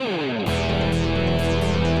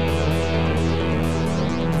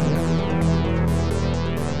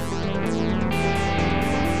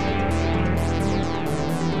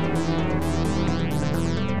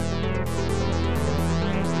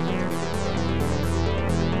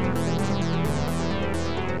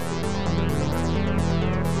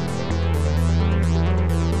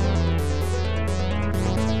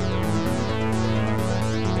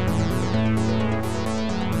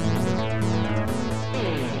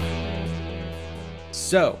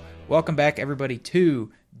So, welcome back, everybody,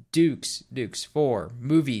 to Dukes for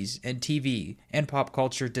movies and TV and pop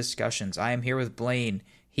culture discussions. I am here with Blaine.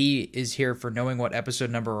 He is here for knowing what episode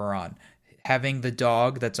number we're on, having the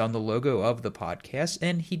dog that's on the logo of the podcast,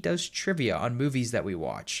 and he does trivia on movies that we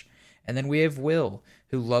watch. And then we have Will,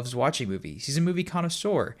 who loves watching movies. He's a movie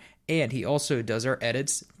connoisseur, and he also does our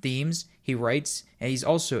edits, themes, he writes, and he's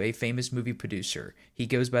also a famous movie producer. He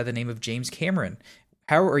goes by the name of James Cameron.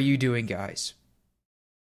 How are you doing, guys?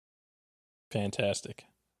 Fantastic.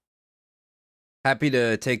 Happy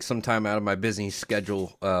to take some time out of my busy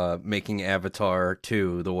schedule making Avatar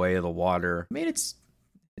 2, The Way of the Water. I mean, it's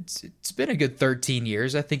been a good 13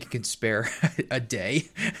 years. I think you can spare a day.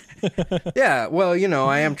 Yeah, well,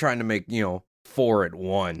 I am trying to make, 4 at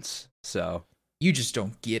once, so. You just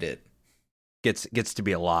don't get it. Gets to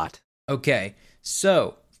be a lot. Okay,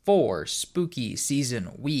 so for spooky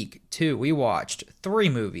season week 2, we watched 3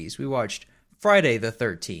 movies. We watched Friday the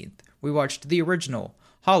 13th. We watched the original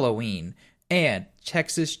Halloween and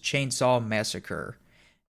Texas Chainsaw Massacre.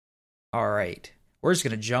 All right. We're just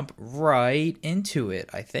going to jump right into it,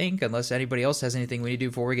 I think, unless anybody else has anything we need to do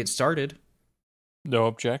before we get started. No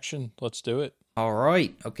objection. Let's do it. All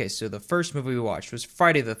right. Okay, so the first movie we watched was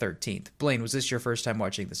Friday the 13th. Blaine, was this your first time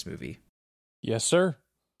watching this movie? Yes, sir.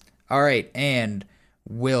 All right, and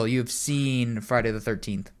Will, you've seen Friday the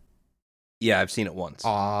 13th? Yeah, I've seen it once.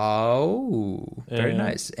 Oh, very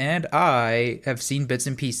nice. And I have seen bits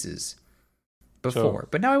and pieces before,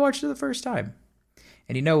 but now I watched it the first time.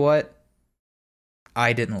 And you know what?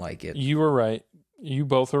 I didn't like it. You were right. You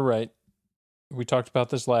both were right. We talked about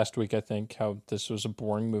this last week, I think, how this was a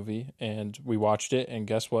boring movie, and we watched it, and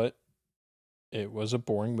guess what? It was a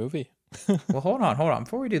boring movie. Well, hold on.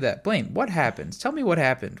 Before we do that, Blaine, what happens? Tell me what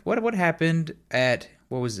happened. What happened at,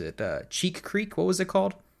 what was it? Cheek Creek? What was it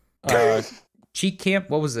called? Cheek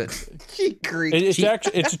Camp? What was it? Cheek Creek. It's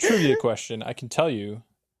a trivia question. I can tell you.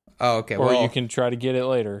 Oh, okay. Or you can try to get it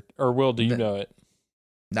later. Or Will, do you know it?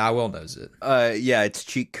 Nah, Will knows it. Yeah, it's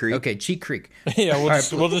Cheek Creek. Okay, Cheek Creek. Yeah,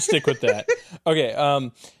 we'll just stick with that. Okay,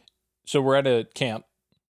 so we're at a camp.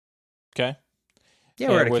 Okay. Yeah,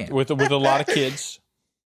 we're at a camp with a lot of kids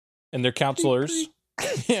and their counselors.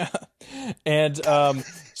 Yeah, and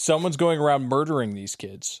someone's going around murdering these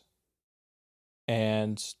kids,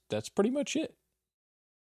 and that's pretty much it.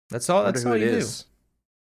 That's all. That's all you do.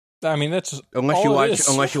 I mean, that's unless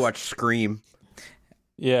you watch Scream.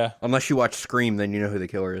 Yeah. Unless you watch Scream, then you know who the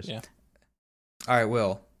killer is. Yeah. All right,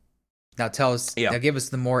 Will. Now tell us. Yeah. Now give us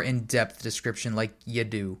the more in-depth description, like you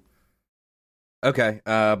do. Okay.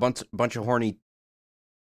 Bunch of horny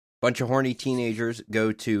teenagers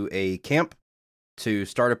go to a camp to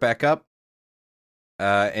start it back up,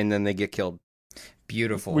 and then they get killed.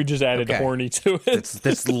 Beautiful. We just added horny to it.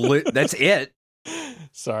 That's it.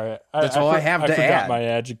 Sorry. That's all I have to add. I forgot my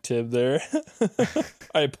adjective there.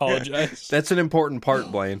 I apologize. That's an important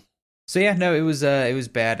part, Blaine. So yeah, no, it was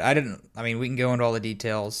bad. I mean, we can go into all the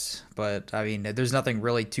details, but I mean, there's nothing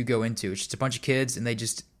really to go into. It's just a bunch of kids, and they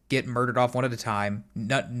just get murdered off one at a time.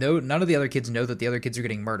 None of the other kids know that the other kids are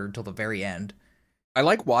getting murdered till the very end. I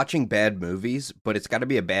like watching bad movies, but it's got to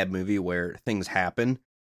be a bad movie where things happen.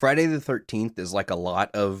 Friday the 13th is like a lot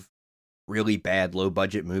of really bad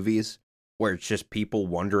low-budget movies where it's just people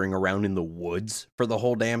wandering around in the woods for the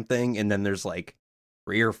whole damn thing, and then there's like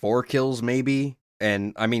 3 or 4 kills maybe.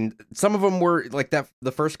 And I mean, some of them were like that.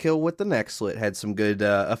 The first kill with the neck slit had some good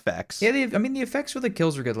effects. Yeah, the effects for the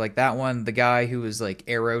kills were good. Like that one, the guy who was like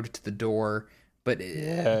arrowed to the door. But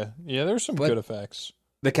yeah, there's some good effects.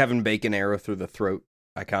 The Kevin Bacon arrow through the throat,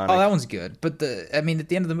 iconic. Oh, that one's good. But at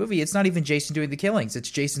the end of the movie, it's not even Jason doing the killings.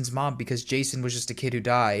 It's Jason's mom, because Jason was just a kid who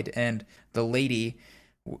died, and the lady,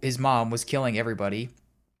 his mom, was killing everybody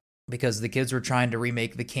because the kids were trying to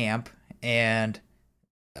remake the camp, and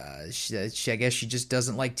I guess she just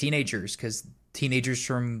doesn't like teenagers, because teenagers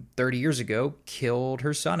from 30 years ago killed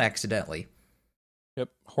her son accidentally. Yep,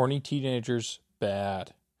 horny teenagers,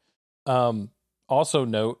 bad. Also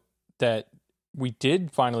note that we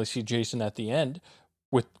did finally see Jason at the end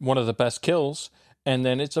with one of the best kills, and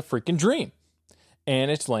then it's a freaking dream, and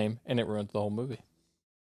it's lame, and it ruined the whole movie.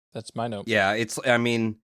 That's my note. Yeah, I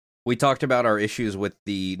mean, we talked about our issues with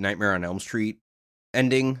the Nightmare on Elm Street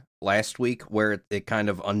ending last week, where it kind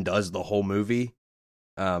of undoes the whole movie.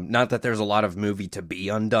 Not that there's a lot of movie to be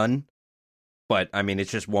undone, but I mean,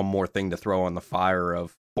 it's just one more thing to throw on the fire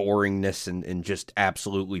of boringness and just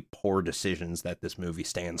absolutely poor decisions that this movie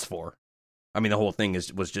stands for. I mean, the whole thing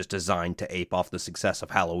was just designed to ape off the success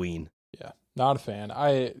of Halloween. Yeah, not a fan.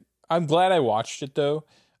 I'm glad I watched it though.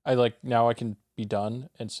 Now I can be done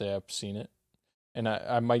and say I've seen it. And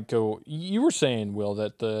I might go, you were saying, Will,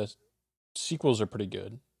 that the sequels are pretty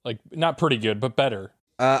good. Like, not pretty good, but better.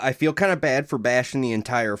 I feel kind of bad for bashing the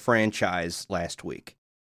entire franchise last week.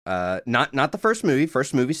 Not the first movie.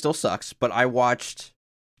 First movie still sucks, but I watched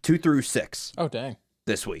 2 through 6. Oh, dang.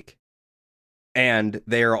 This week. And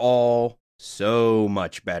they're all so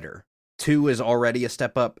much better. 2 is already a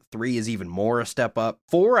step up. 3 is even more a step up.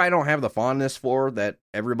 4, I don't have the fondness for that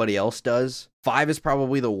everybody else does. 5 is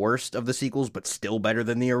probably the worst of the sequels, but still better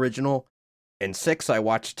than the original. And 6 I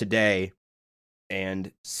watched today,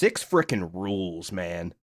 and 6 frickin' rules,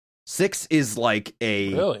 man. 6 is like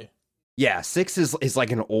a... Really? Yeah, 6 is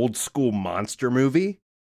like an old school monster movie,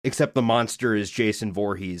 except the monster is Jason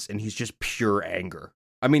Voorhees, and he's just pure anger.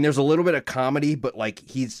 I mean, there's a little bit of comedy, but like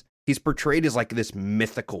he's portrayed as like this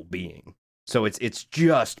mythical being. So it's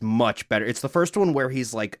just much better. It's the first one where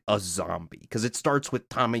he's like a zombie, because it starts with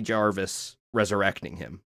Tommy Jarvis resurrecting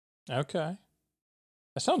him. Okay.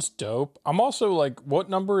 That sounds dope. I'm also like, what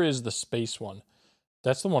number is the space one?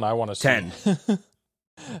 That's the one I want to see. 10.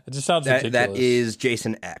 It just sounds ridiculous. That is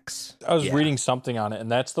Jason X. I was reading something on it,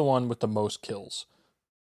 and that's the one with the most kills.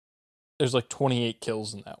 There's like 28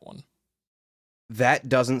 kills in that one. That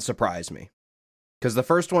doesn't surprise me. Because the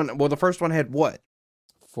first one had what?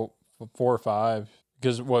 4 or 5.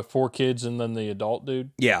 Because what, 4 kids and then the adult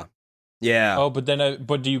dude? Yeah. Yeah. Oh, but then,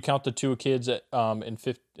 but do you count the 2 kids at in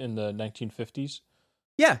the 1950s?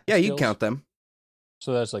 Yeah, you Skills? count them.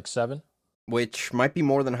 So that's like 7? Which might be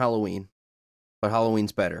more than Halloween. But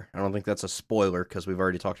Halloween's better. I don't think that's a spoiler, because we've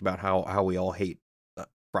already talked about how we all hate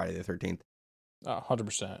Friday the 13th.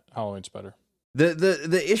 100%. Halloween's better.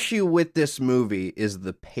 The issue with this movie is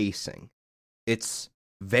the pacing. It's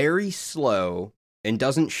very slow and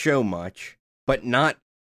doesn't show much, but not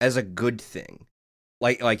as a good thing.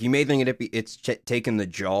 Like you may think it's taken the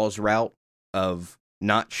Jaws route of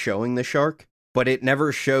not showing the shark, but it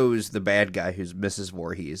never shows the bad guy who's Mrs.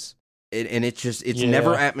 Voorhees. And it's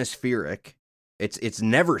never atmospheric. It's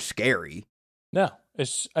never scary. No,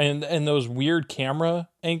 it's and those weird camera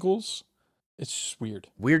angles. It's just weird.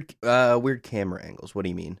 Weird camera angles. What do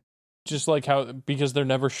you mean? Just like because they're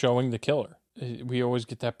never showing the killer. We always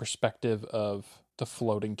get that perspective of the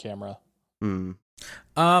floating camera.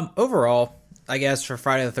 Overall, I guess for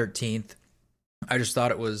Friday the 13th, I just thought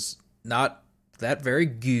it was not that very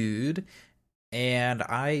good, and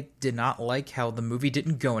I did not like how the movie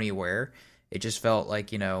didn't go anywhere. It just felt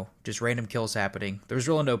like, just random kills happening. There was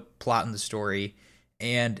really no plot in the story.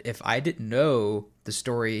 And if I didn't know the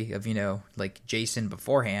story of, like Jason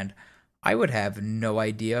beforehand, I would have no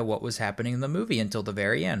idea what was happening in the movie until the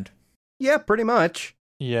very end. Yeah, pretty much.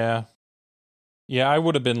 Yeah. Yeah, I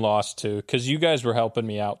would have been lost too, because you guys were helping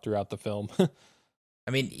me out throughout the film.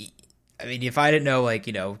 I mean, if I didn't know, like,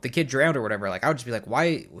 the kid drowned or whatever, like, I would just be like,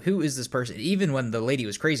 who is this person? Even when the lady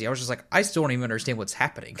was crazy, I was just like, I still don't even understand what's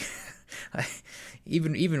happening.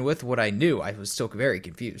 Even with what I knew, I was still very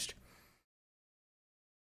confused.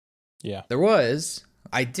 Yeah. There was.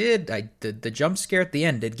 The jump scare at the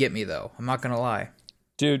end did get me, though. I'm not going to lie.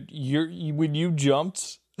 Dude, when you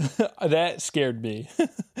jumped, that scared me.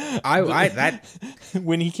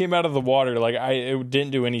 When he came out of the water, like, it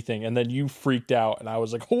didn't do anything. And then you freaked out, and I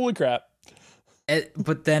was like, holy crap.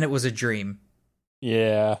 But then it was a dream.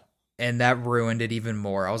 Yeah. And that ruined it even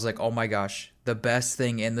more. I was like, oh my gosh, the best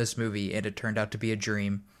thing in this movie, and it turned out to be a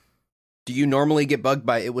dream. Do you normally get bugged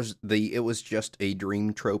by it was just a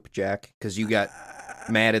dream trope, Jack? Because you got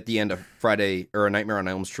mad at the end of Friday or A Nightmare on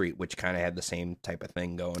Elm Street, which kind of had the same type of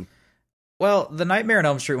thing going. Well, the Nightmare on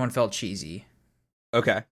Elm Street one felt cheesy.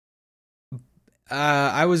 Okay.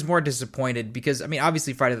 I was more disappointed because,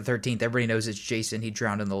 obviously Friday the 13th, everybody knows it's Jason. He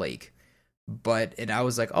drowned in the lake. And I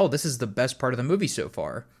was like, oh, this is the best part of the movie so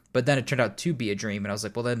far. But then it turned out to be a dream. And I was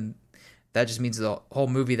like, well, then that just means the whole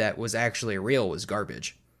movie that was actually real was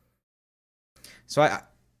garbage. So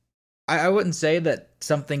I wouldn't say that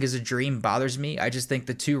something is a dream bothers me. I just think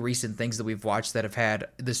the 2 recent things that we've watched that have had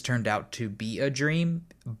this turned out to be a dream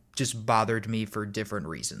just bothered me for different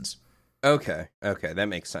reasons. Okay, that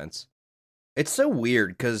makes sense. It's so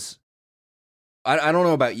weird because I don't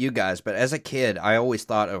know about you guys, but as a kid, I always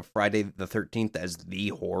thought of Friday the 13th as the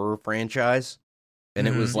horror franchise. And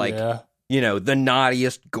it was like, the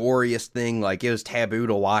naughtiest, goriest thing. Like, it was taboo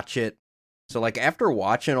to watch it. So, like, after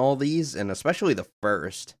watching all these, and especially the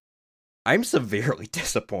first, I'm severely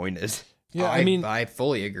disappointed. Yeah, I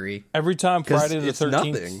fully agree. Every time Friday the 13th,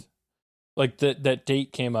 nothing. Like, that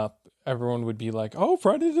date came up, everyone would be like, oh,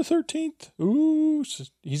 Friday the 13th. Ooh,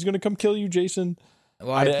 he's going to come kill you, Jason.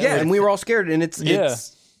 Well, and we were all scared, and it's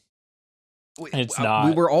not.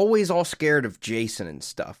 We were always all scared of Jason and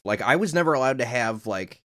stuff. Like, I was never allowed to have,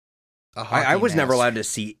 like, I was never allowed to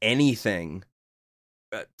see anything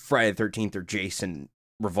Friday the 13th or Jason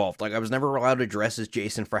revolved. Like, I was never allowed to dress as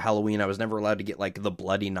Jason for Halloween. I was never allowed to get, like, the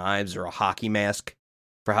bloody knives or a hockey mask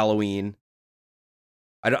for Halloween.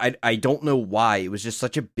 I don't know why. It was just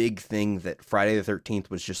such a big thing that Friday the 13th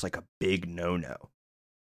was just, like, a big no-no.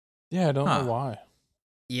 Yeah, I don't know why.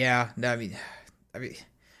 Yeah, I mean,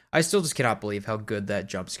 I still just cannot believe how good that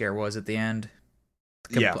jump scare was at the end.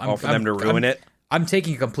 For them to ruin it. I'm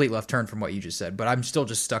taking a complete left turn from what you just said, but I'm still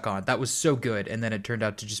just stuck on it. That was so good, and then it turned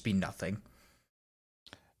out to just be nothing.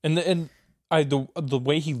 And the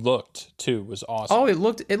way he looked too was awesome. Oh, it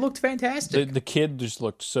looked fantastic. The kid just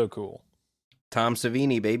looked so cool. Tom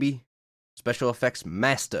Savini, baby, special effects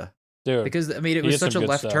master. Dude, because I mean, it was such a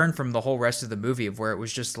left stuff. turn from the whole rest of the movie, of where it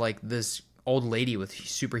was just like this old lady with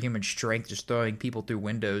superhuman strength just throwing people through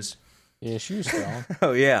windows. Yeah, she was strong.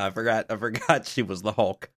 Oh yeah, I forgot she was the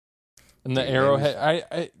Hulk. And the arrowhead,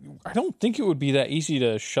 I don't think it would be that easy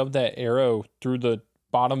to shove that arrow through the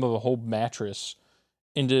bottom of a whole mattress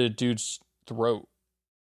into a dude's throat.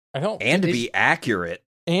 And to be accurate.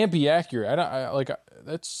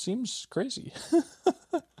 That seems crazy.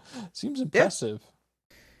 Seems impressive. Yeah.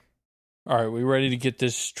 All right, we ready to get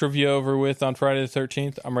this trivia over with on Friday the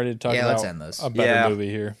 13th? I'm ready to talk about let's end this. A better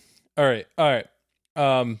movie here. All right.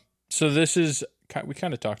 So this is, we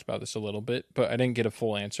kind of talked about this a little bit, but I didn't get a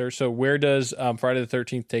full answer. So where does Friday the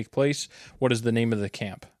 13th take place? What is the name of the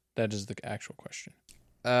camp? That is the actual question.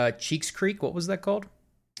 Cheeks Creek, what was that called?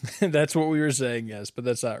 That's what we were saying, yes, but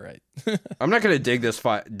that's not right. I'm not going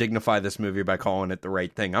to dignify this movie by calling it the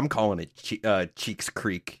right thing. I'm calling it Cheeks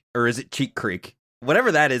Creek. Or is it Cheek Creek?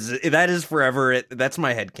 Whatever that is forever. That's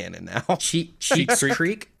my headcanon now. Cheeks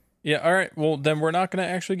Creek? Yeah, all right. Well, then we're not going to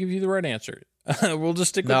actually give you the right answer. We'll just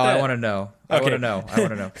stick with that. No, I want to know. I want to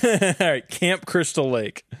know. All right, Camp Crystal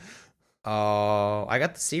Lake. Oh, I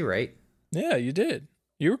got the C right. Yeah, you did.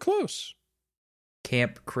 You were close.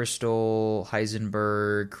 Camp Crystal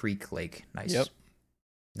Heisenberg Creek Lake. Nice. Yep.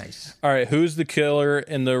 Nice. All right, who's the killer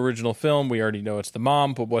in the original film? We already know it's the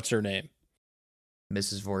mom, but what's her name?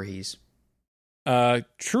 Mrs. Voorhees.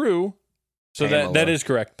 True. So Pamela. that is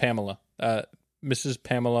correct. Pamela. Mrs.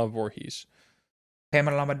 Pamela Voorhees.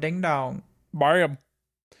 Pamela Ding Dong. Bam.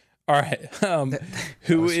 All right.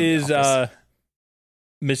 Who is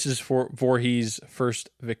Mrs. Voorhees' first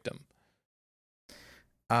victim?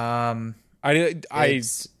 It's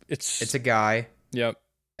a guy. Yep.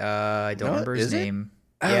 I don't remember his name.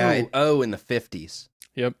 In the 50s.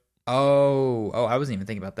 Yep. Oh, I wasn't even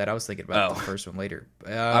thinking about that. I was thinking about the first one later.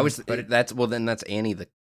 That's Annie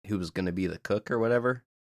who was going to be the cook or whatever.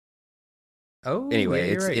 Oh,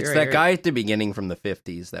 anyway, yeah, it's that guy at the beginning from the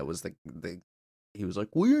 50s that was he was like,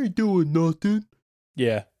 "We ain't doing nothing."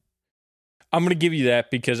 Yeah. I'm going to give you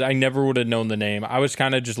that because I never would have known the name. I was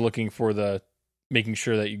kind of just looking for making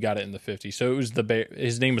sure that you got it in the 50s. So it was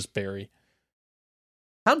his name was Barry.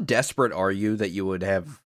 How desperate are you that you would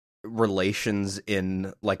have relations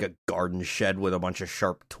in like a garden shed with a bunch of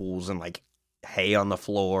sharp tools and like hay on the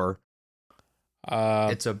floor?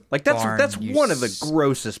 It's a like that's one of the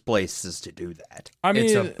grossest places to do that. I mean,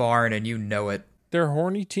 it's a barn and you know it. They're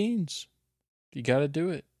horny teens. You got to do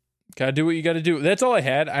it. Got to do what you got to do. That's all I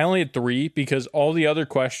had. I only had 3 because all the other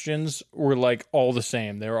questions were like all the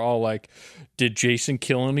same. They were all like, did Jason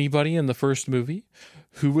kill anybody in the first movie?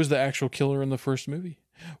 Who was the actual killer in the first movie?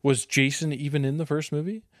 Was Jason even in the first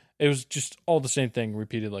movie? It was just all the same thing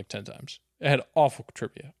repeated like 10 times. It had awful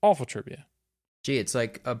trivia. Gee, it's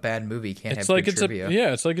like a bad movie. Can't it's have like good it's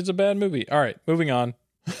trivia. it's like it's a bad movie. All right, moving on.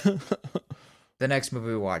 The next movie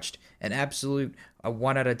we watched, an absolute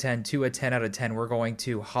 1 out of 10, 2 out of 10 out of 10. We're going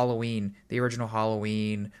to Halloween, the original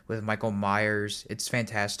Halloween with Michael Myers. It's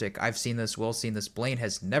fantastic. I've seen this. Will's seen this. Blaine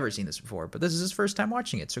has never seen this before, but this is his first time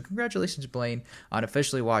watching it. So congratulations, Blaine, on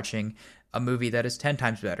officially watching a movie that is 10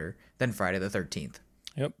 times better than Friday the 13th.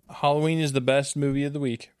 Yep. Halloween is the best movie of the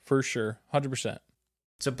week, for sure. 100%.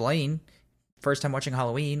 So Blaine, first time watching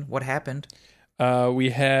Halloween, what happened? We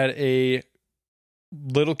had a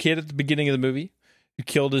little kid at the beginning of the movie who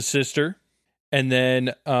killed his sister, and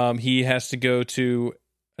then he has to go to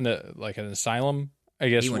an asylum, I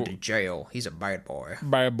guess. He went to jail. He's a bad boy.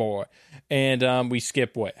 Bad boy. And we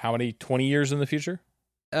skip, how many, 20 years in the future?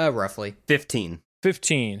 Roughly. 15.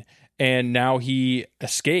 And now he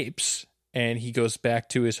escapes, and he goes back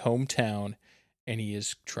to his hometown, and he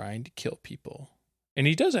is trying to kill people. And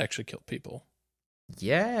he does actually kill people.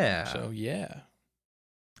 Yeah. So, yeah.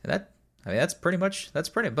 That's pretty.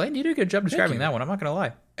 Blaine, you did a good job describing that one. I'm not gonna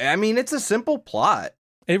lie. I mean, it's a simple plot.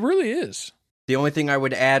 It really is. The only thing I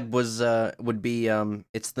would add would be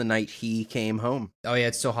it's the night he came home. Oh yeah,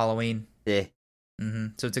 it's still Halloween. Yeah. Mm-hmm.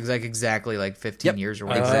 So it's exactly like 15 years or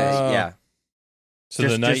whatever. Exactly. Yeah. So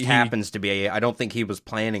the night just happens to be. I don't think he was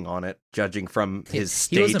planning on it, judging from his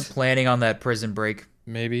state. He wasn't planning on that prison break.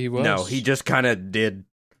 maybe he was. No, he just kind of did.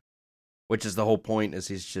 Which is the whole point. Is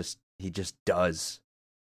he just does.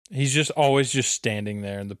 He's just always just standing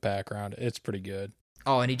there in the background. It's pretty good.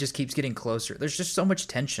 Oh, and he just keeps getting closer. There's just so much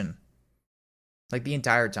tension, like the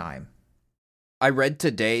entire time. I read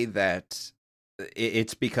today that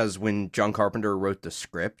it's because when John Carpenter wrote the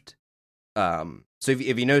script, so if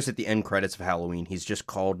you notice at the end credits of Halloween, he's just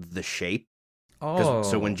called The Shape. Oh,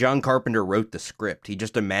 So when John Carpenter wrote the script, he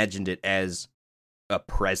just imagined it as a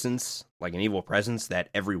presence, like an evil presence that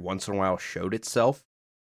every once in a while showed itself.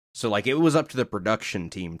 So like it was up to the production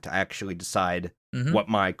team to actually decide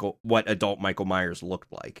what adult Michael Myers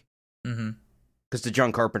looked like. Because to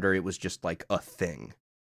John Carpenter, it was just like a thing.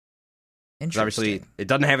 'Cause obviously, it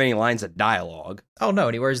doesn't have any lines of dialogue. Oh no,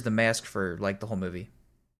 and he wears the mask for like the whole movie.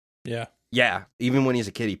 Yeah. Yeah, even when he's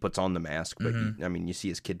a kid, he puts on the mask. But you see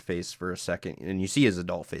his kid face for a second, and you see his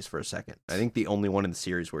adult face for a second. I think the only one in the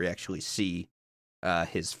series where you actually see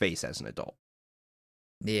his face as an adult.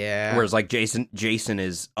 Yeah. Whereas like Jason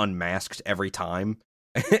is unmasked every time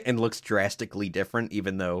and looks drastically different,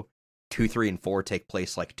 even though 2, 3, and 4 take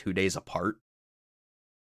place like 2 days apart.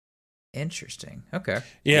 Interesting. Okay.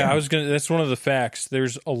 Yeah, that's one of the facts.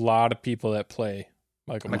 There's a lot of people that play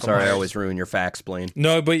Michael Myers. I'm sorry, I always ruin your facts, Blaine.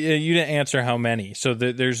 No, but you didn't answer how many. So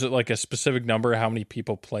there's like a specific number of how many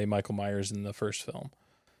people play Michael Myers in the first film.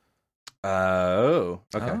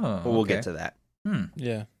 Okay. Well, we'll okay. get to that.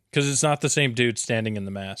 Yeah, because it's not the same dude standing in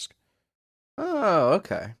the mask. Oh,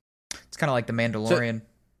 okay. It's kind of like the Mandalorian.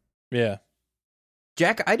 Yeah.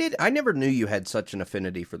 Jack, I never knew you had such an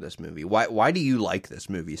affinity for this movie. Why do you like this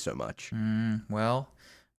movie so much? Well,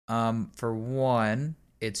 for one,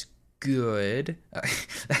 it's good.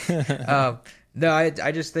 No,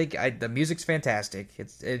 I just think the music's fantastic.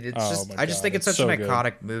 It's just I just think it's such an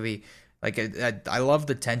iconic movie. Like I love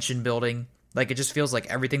the tension building. Like it just feels like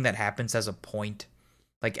everything that happens has a point.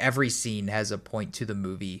 Like every scene has a point to the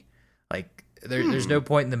movie. Like there's no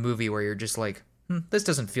point in the movie where you're just like, this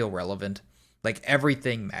doesn't feel relevant. Like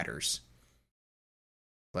everything matters.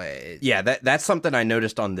 Like yeah, that's something I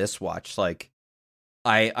noticed on this watch. Like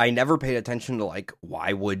I never paid attention to like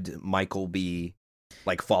why would Michael be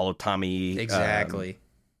like follow Tommy exactly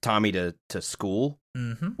Tommy to school.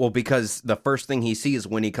 Well, because the first thing he sees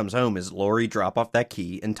when he comes home is Laurie drop off that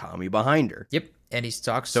key and Tommy behind her. Yep, and he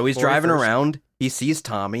stalks. So he's driving around. He sees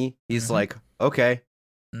Tommy. He's like, okay.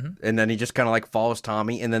 And then he just kind of like follows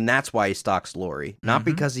Tommy, and then that's why he stalks Laurie. Not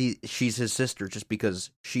because she's his sister, just because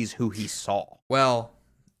she's who he saw. Well,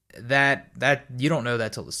 that you don't know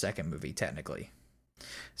that till the second movie, technically.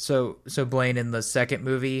 So Blaine, in the second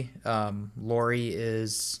movie, Laurie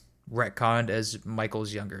is retconned as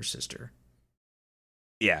Michael's younger sister.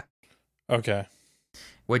 Yeah. Okay.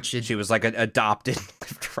 Which she was like adopted,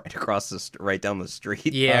 right across right down the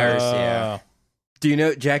street. Yeah. Yeah. Do you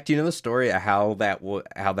know, Jack? Do you know the story of how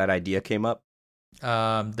that idea came up?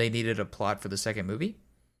 They needed a plot for the second movie.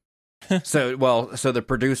 So the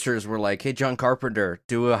producers were like, "Hey, John Carpenter,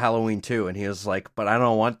 do a Halloween 2," and he was like, "But I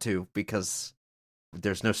don't want to because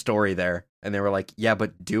there's no story there." And they were like, "Yeah,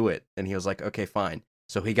 but do it." And he was like, "Okay, fine."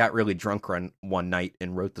 So he got really drunk one night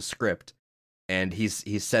and wrote the script. And he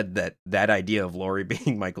said that idea of Laurie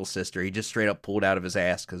being Michael's sister, he just straight up pulled out of his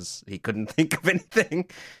ass because he couldn't think of anything.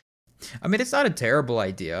 I mean, it's not a terrible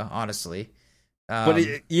idea, honestly. But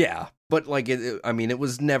it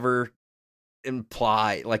was never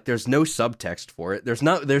implied. Like, there's no subtext for it. There's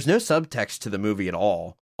no subtext to the movie at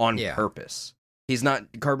all on purpose.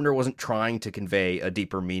 Carpenter wasn't trying to convey a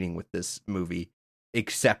deeper meaning with this movie,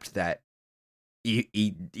 except that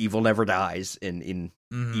evil never dies, and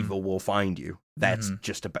evil will find you. That's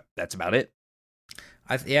that's about it.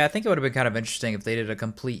 I think it would have been kind of interesting if they did a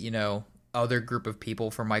complete, other group of people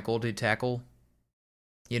for Michael to tackle.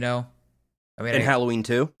 I mean, in Halloween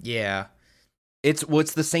 2? Yeah. It's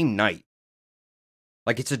the same night.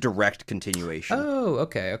 Like, it's a direct continuation. Oh,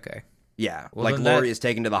 okay. Yeah, well, like Laurie is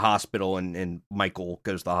taken to the hospital, and Michael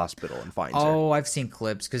goes to the hospital and finds her. Oh, I've seen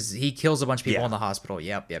clips, because he kills a bunch of people in the hospital.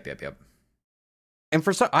 Yep. And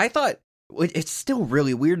I thought, it's still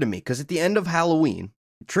really weird to me, because at the end of Halloween,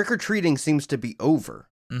 trick-or-treating seems to be over.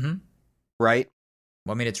 Right?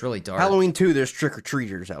 Well, I mean, it's really dark. Halloween 2, there's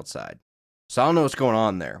trick-or-treaters outside. So I don't know what's going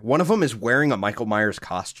on there. One of them is wearing a Michael Myers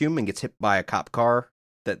costume and gets hit by a cop car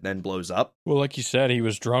that then blows up. Well, like you said, he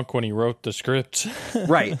was drunk when he wrote the script.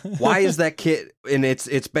 Right. Why is that kid... And it's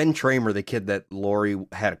Ben Tramer, the kid that Laurie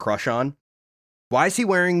had a crush on. Why is he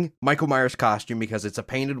wearing Michael Myers' costume? Because it's a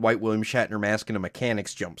painted white William Shatner mask and a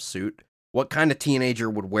mechanic's jumpsuit. What kind of teenager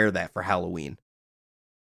would wear that for Halloween?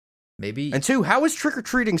 Maybe. And 2, how is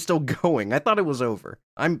trick-or-treating still going? I thought it was over.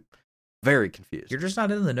 I'm very confused. You're just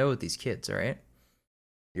not in the know with these kids, all right?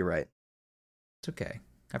 You're right. It's okay.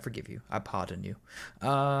 I forgive you. I pardon you.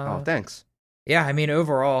 Oh, thanks. Yeah, I mean,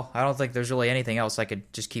 overall, I don't think there's really anything else I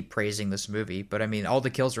could just keep praising this movie. But I mean, all the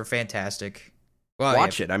kills were fantastic. Well,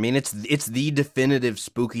 Watch it. I mean, it's the definitive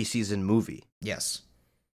spooky season movie. Yes.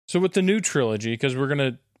 So with the new trilogy, because we're going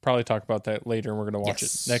to probably talk about that later and we're going to watch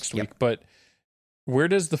it next week, but where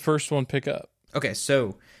does the first one pick up? Okay,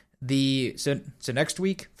 so next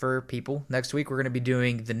week for people, next week we're going to be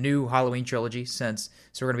doing the new Halloween trilogy so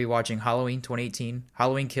we're going to be watching Halloween 2018,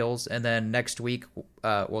 Halloween Kills, and then next week,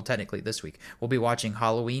 well, technically this week, we'll be watching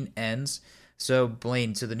Halloween Ends. So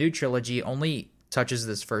Blaine, so the new trilogy only touches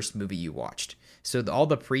this first movie you watched. So all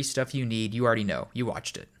the pre-stuff you need, you already know. You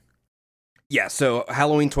watched it. Yeah, so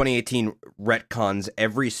Halloween 2018 retcons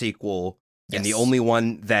every sequel, and the only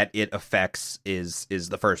one that it affects is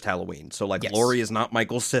the first Halloween. So, like, Laurie is not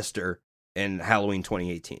Michael's sister in Halloween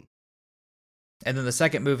 2018. And then the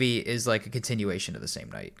second movie is like a continuation of the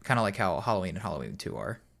same night, kind of like how Halloween and Halloween 2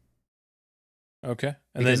 are. Okay.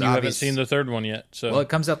 And then you haven't seen the third one yet. So well, it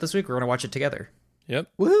comes out this week. We're going to watch it together. Yep.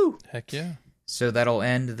 Woohoo! Heck yeah. So that'll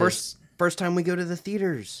end this. First time we go to the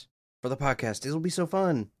theaters for the podcast. It'll be so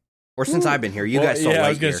fun. Or since I've been here, you guys saw Lightyear. Yeah, I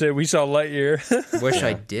was going to say, we saw Lightyear. Wish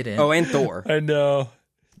I didn't. Oh, and Thor. I know.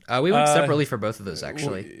 We went separately for both of those,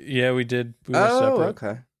 actually. Yeah, we did. We were separate.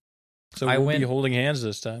 Okay. So we'll be holding hands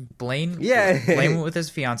this time. Blaine went with his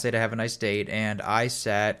fiance to have a nice date, and I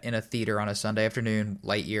sat in a theater on a Sunday afternoon,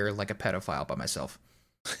 Lightyear, like a pedophile by myself.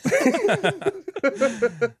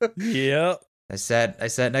 Yep. I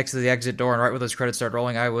sat next to the exit door, and right when those credits started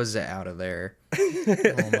rolling, I was out of there.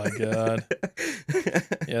 Oh my god.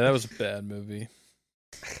 Yeah, that was a bad movie.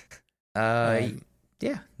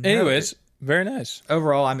 Yeah. Anyways, very nice.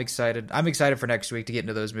 Overall, I'm excited. I'm excited for next week to get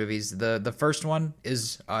into those movies. The first one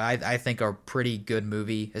is, I think, a pretty good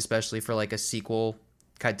movie, especially for like a sequel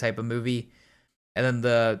type of movie. And then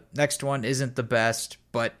the next one isn't the best,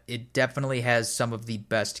 but it definitely has some of the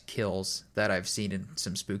best kills that I've seen in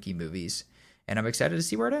some spooky movies. And I'm excited to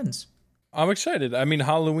see where it ends. I'm excited. I mean,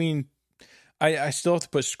 Halloween, I still have to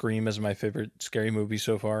put Scream as my favorite scary movie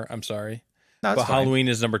so far. I'm sorry. No, but fine. Halloween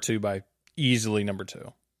is easily number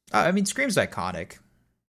 2. I mean, Scream's iconic.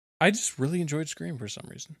 I just really enjoyed Scream for some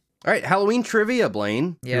reason. All right, Halloween trivia,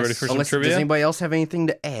 Blaine. Yes. You ready for some trivia? Does anybody else have anything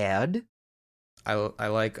to add? I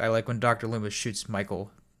like when Dr. Loomis shoots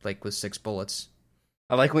Michael like with 6 bullets.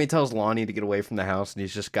 I like when he tells Lonnie to get away from the house, and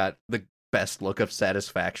he's just got the best look of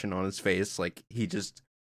satisfaction on his face. It's like he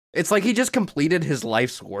just completed his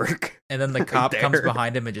life's work. And then the cop comes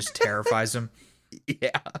behind him and just terrifies him.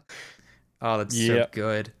 Yeah. Oh, that's so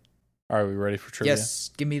good. Are we ready for trivia? Yes,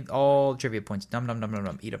 give me all trivia points. Nom nom nom nom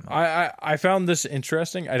nom. Eat them. I found this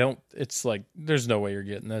interesting. It's like there's no way you're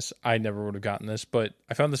getting this. I never would have gotten this, but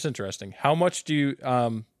I found this interesting. How much do you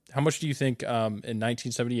think in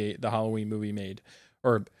 1978 the Halloween movie made,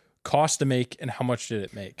 or cost to make, and how much did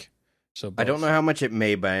it make? So both. I don't know how much it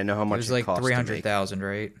made, but I know how much it was like 300,000,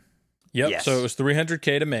 right? Yep. Yes. So it was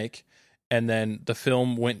 $300K to make, and then the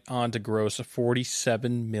film went on to gross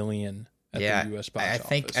 $47 million at the U.S. box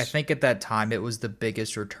office. I think at that time it was the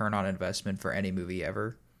biggest return on investment for any movie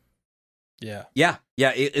ever. Yeah. Yeah.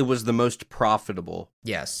 It was the most profitable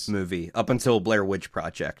Yes movie up until Blair Witch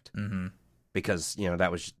Project, because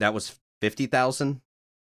that was 50,000.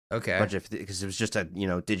 Okay. Budget, because it was just a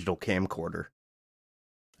digital camcorder.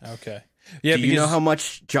 Okay. Yeah. Do you know how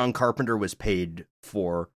much John Carpenter was paid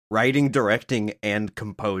for writing, directing, and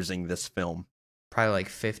composing this film? Probably like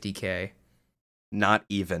 50K. Not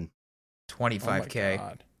even. 25K.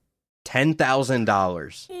 Oh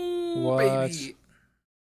 $10,000. What? Baby.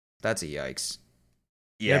 That's a yikes.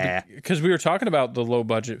 Yeah. Because we were talking about the low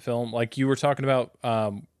budget film, like you were talking about.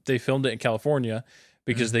 They filmed it in California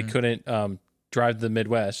because they couldn't drive to the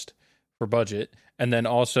Midwest for budget, and then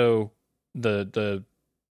also the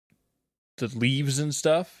leaves and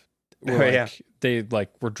stuff were they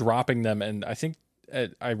were dropping them, and I think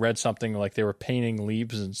I read something like they were painting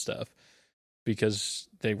leaves and stuff because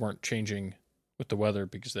they weren't changing with the weather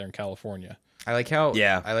because they're in California. I like how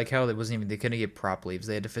it wasn't even, they couldn't get prop leaves.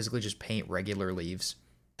 They had to physically just paint regular leaves.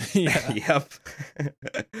 Yeah. Yep.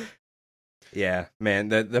 Yeah, man.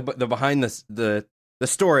 The behind the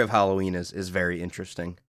story of Halloween is very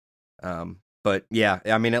interesting. But yeah,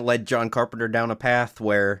 I mean, it led John Carpenter down a path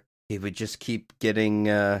where he would just keep getting.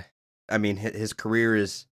 His career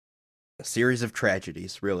is a series of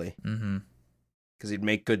tragedies, really. Mm-hmm. Because he'd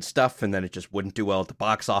make good stuff, and then it just wouldn't do well at the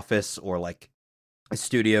box office, or like a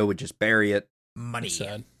studio would just bury it. Money.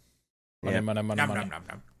 Sad. Yeah. Money. Nom, nom, nom,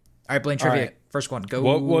 nom. All right, Blaine, All trivia. right. First one. Go.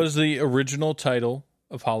 What was the original title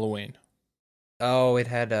of Halloween? Oh, it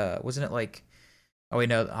had, wasn't it like, oh, wait,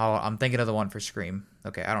 no, I'm thinking of the one for Scream.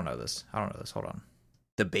 Okay, I don't know this. Hold on.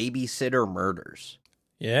 The Babysitter Murders.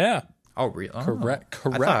 Yeah. Oh, really? Oh.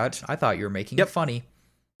 Correct. I thought you were making it funny.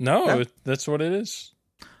 No, that's what it is.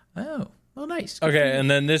 Oh, well, nice. Good for Okay, you. and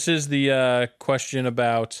then this is the question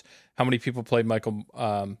about how many people played Michael in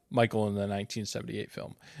the 1978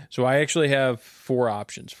 film. So I actually have 4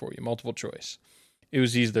 options for you, multiple choice. It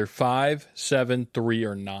was either 5, 7, 3,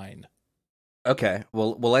 or 9. Okay,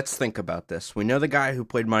 well, let's think about this. We know the guy who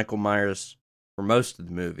played Michael Myers for most of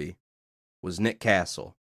the movie was Nick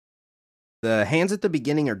Castle. The hands at the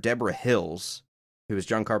beginning are Deborah Hills, who was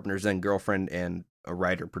John Carpenter's then girlfriend and a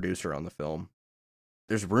writer-producer on the film.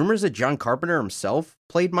 There's rumors that John Carpenter himself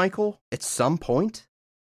played Michael at some point.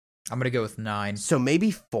 I'm going to go with 9. So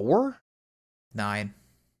maybe 4? 9.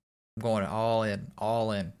 I'm going all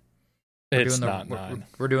in. It's not 9.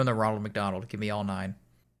 We're doing the Ronald McDonald. Give me all 9.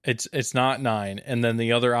 It's not 9, and then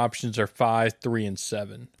the other options are 5, 3, and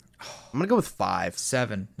 7. I'm going to go with 5.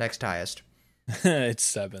 7. Next highest. It's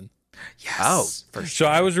 7. Yes. Oh. So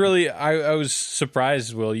I was really I was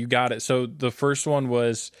surprised, Will. You got it. So the first one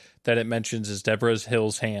was that it mentions is Deborah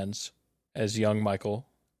Hill's hands as young Michael.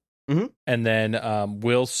 Mm-hmm. And then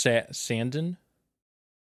Will Sandin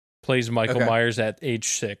plays Michael Myers at age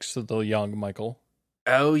 6, so the young Michael.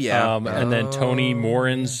 Oh, yeah. And then Tony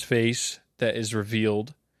Moran's face that is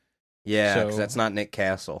revealed. Yeah, because So- that's not Nick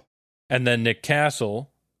Castle. And then Nick Castle,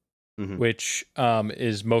 Mhm. which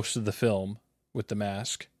is most of the film with the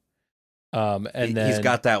mask. And then He's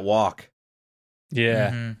got that walk.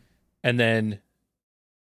 yeah. Mhm. And then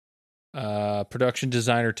production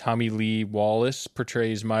designer Tommy Lee Wallace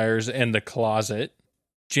portrays Myers in The Closet.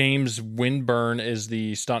 James Winburn is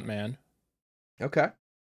the stuntman. Okay.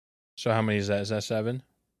 So how many is that? Is that 7?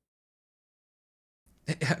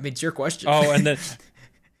 I mean, it's your question. Oh, and then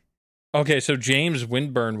okay, so James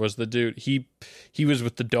Winburn was the dude. He was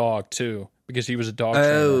with the dog too because he was a dog trainer.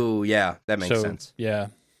 Oh, yeah, that makes sense. Yeah.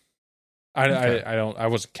 Okay. I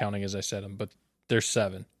wasn't counting as I said them, but there's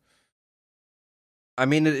 7. I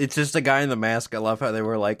mean, it's just a guy in the mask. I love how they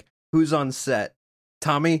were like, "Who's on set?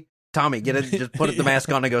 Tommy, get it. Just put the mask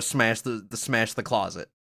on and go smash the closet."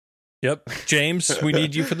 Yep. James, we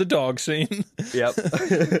need you for the dog scene. Yep.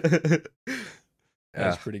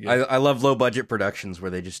 That's pretty good. I love low budget productions where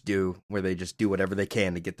they just do whatever they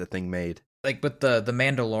can to get the thing made. Like with the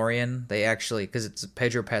Mandalorian, they actually, because it's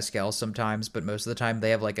Pedro Pascal sometimes, but most of the time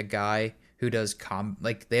they have like a guy who does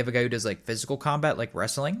they have a guy who does like physical combat, like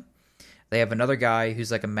wrestling. They have another guy who's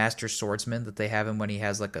like a master swordsman that they have him when he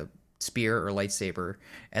has like a spear or lightsaber,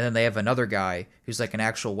 and then they have another guy who's like an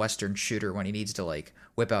actual Western shooter when he needs to like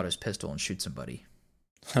whip out his pistol and shoot somebody.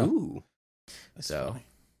 Ooh. That's So, funny.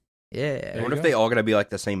 yeah. I wonder if they all gotta be like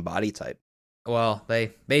the same body type. Well,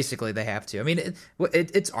 they have to. I mean,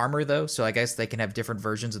 it's armor though, so I guess they can have different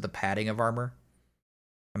versions of the padding of armor.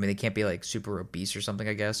 I mean, they can't be like super obese or something,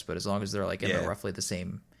 I guess, but as long as they're like in roughly the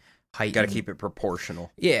same height, You gotta keep it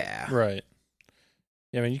proportional. Yeah, Right.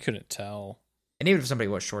 Yeah, I mean, you couldn't tell. and even if somebody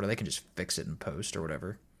was shorter, they can just fix it in post or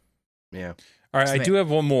whatever. Yeah. All right, So I they- do have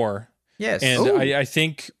one more. Yes, And Ooh. I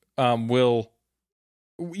think Will,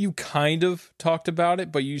 you kind of talked about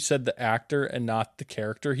it, but you said the actor and not the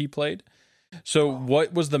character he played. So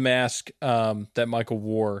what was the mask that Michael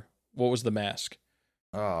wore? What was the mask?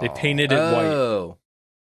 They painted it white. Oh.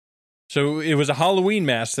 So it was a Halloween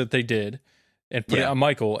mask that they did and put it Yeah. on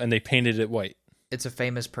Michael, and they painted it white. It's a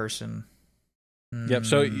famous person. Yep.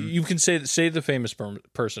 So Hmm, you can say the famous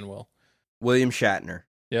person, Will. William Shatner.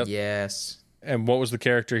 Yep. yes. And what was the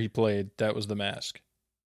character he played? That was the mask.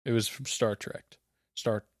 It was from Star Trek.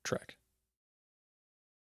 Star Trek.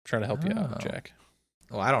 Trying to help you out, Oh. Jack.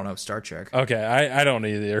 Well, I don't know Star Trek. Okay, I don't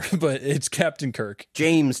either, but it's Captain Kirk.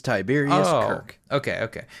 James Tiberius Kirk.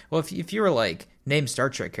 Okay. Well, if you were like name Star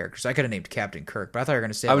Trek characters, I could have named Captain Kirk, but I thought you were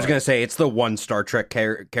gonna say I was like- gonna say it's the one Star Trek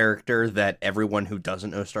character that everyone who doesn't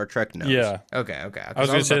know Star Trek knows. Yeah. Okay. I was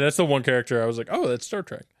going to say that's the one character I was like, oh, that's Star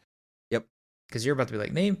Trek. because you're about to be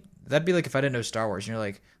like name. That'd be like if I didn't know Star Wars, and you're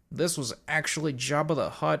like, this was actually Jabba the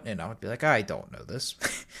Hutt, and I would be like, I don't know this.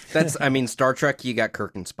 That's I mean Star Trek. You got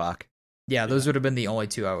Kirk and Spock. Yeah, those would have been the only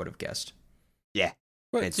two I would have guessed.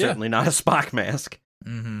 But, It's certainly not a Spock mask.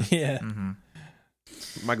 Mm-hmm. Yeah.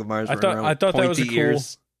 Mm-hmm. Michael Myers. I running thought- around I with thought that was a pointy cool-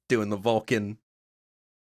 ears, doing the Vulcan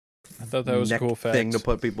I thought that was a neck cool fact. thing to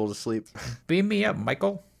put people to sleep. Beam me up,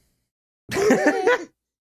 Michael.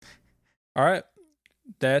 All right.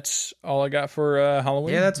 That's all I got for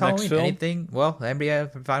Halloween. Yeah, that's Next Halloween. film. Anything? Well, anybody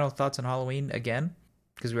have final thoughts on Halloween again?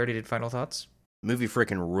 Because we already did final thoughts. Movie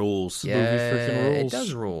freaking rules. Yeah, freaking rules. it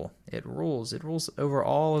does rule. It rules. It rules over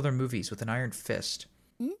all other movies with an iron fist.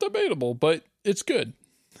 Debatable, but it's good.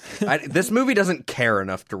 This movie doesn't care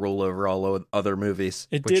enough to rule over all other movies.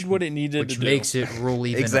 It did what it needed to Which do. makes it rule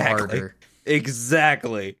even Exactly. harder.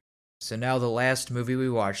 Exactly. So now the last movie we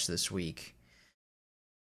watched this week.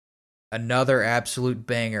 Another absolute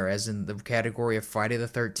banger, as in the category of Friday the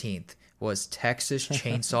 13th, was Texas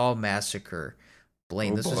Chainsaw Massacre.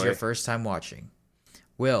 Blaine, this was your first time watching.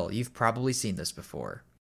 Will, you've probably seen this before.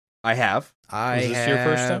 I have. Was this your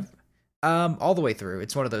first time? All the way through.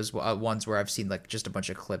 It's one of those ones where I've seen like just a bunch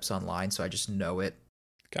of clips online, so I just know it.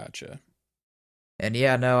 Gotcha. And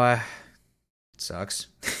yeah, no, it sucks.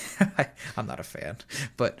 I'm not a fan,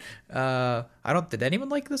 but I don't. Did anyone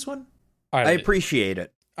like this one? I appreciate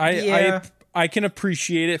it. I can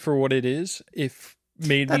appreciate it for what it is. If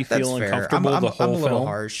made me feel uncomfortable the whole I'm a little film.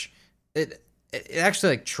 harsh. It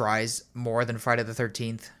actually like tries more than Friday the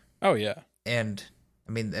 13th, Oh yeah. and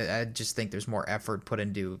I mean I just think there's more effort put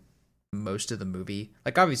into most of the movie.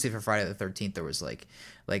 Like obviously for Friday the 13th there was like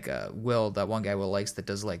Will, that one guy Will likes that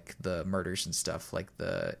does like the murders and stuff, like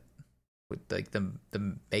the with like the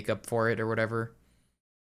makeup for it or whatever.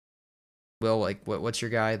 Will, like what's your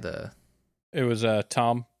guy? It was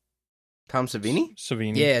Tom Savini?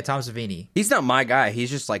 Savini. Yeah, Tom Savini. He's not my guy. He's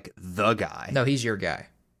just like the guy. No, he's your guy.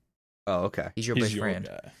 Oh, okay. He's your He's best your friend.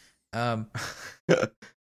 guy.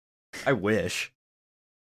 I wish.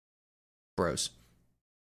 Bros.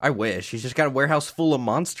 I wish. He's just got a warehouse full of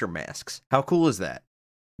monster masks. How cool is that?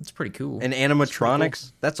 It's pretty cool. And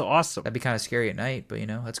animatronics. That's awesome. That'd be kind of scary at night, but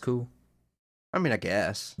that's cool. I mean, I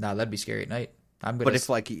guess. Nah, that'd be scary at night. But if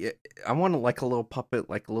like I want like a little puppet,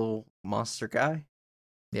 like a little monster guy.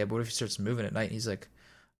 Yeah, but what if he starts moving at night and he's like,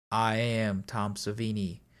 I am Tom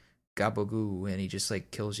Savini, Gabagoo, and he just like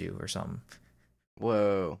kills you or something.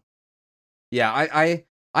 Whoa. Yeah,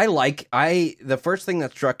 the first thing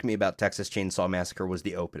that struck me about Texas Chainsaw Massacre was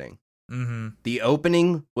the opening. Mm-hmm. The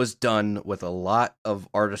opening was done with a lot of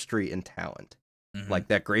artistry and talent. Mm-hmm. Like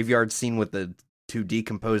that graveyard scene with the two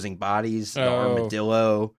decomposing bodies, the Oh.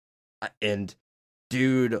 armadillo. And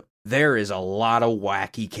dude, there is a lot of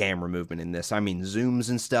wacky camera movement in this. I mean, zooms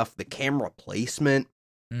and stuff, the camera placement.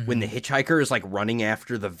 Mm-hmm. When the hitchhiker is like running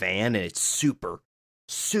after the van and it's super,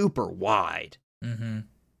 super wide. Mm-hmm.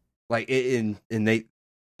 Like and they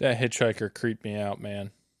That hitchhiker creeped me out,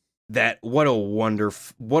 man. what a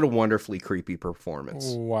wonderfully creepy performance.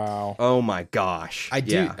 Wow. Oh my gosh. I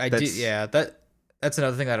do. Yeah, that's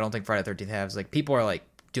another thing that I don't think Friday the 13th has. Like people are like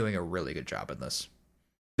doing a really good job in this.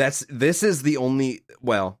 This is the only,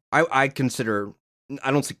 well, I don't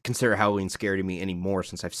consider Halloween scary to me anymore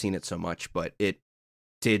since I've seen it so much, but it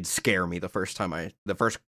did scare me the first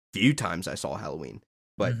few times I saw Halloween.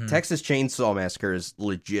 But Mhm. Texas Chainsaw Massacre is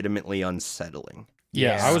legitimately unsettling.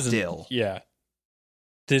 Yeah, Yeah. I was Still. Yeah.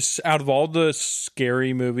 This out of all the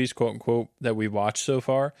scary movies, quote unquote, that we watched so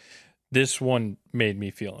far, this one made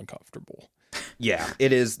me feel uncomfortable. Yeah,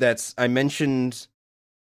 it is. I mentioned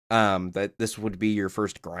that this would be your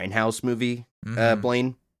first Grindhouse movie, Mhm.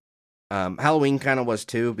 Blaine. Halloween kind of was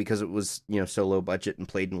too, because it was, so low budget and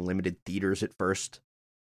played in limited theaters at first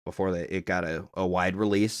before it got a wide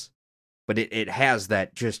release. But it has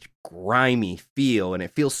that just grimy feel, and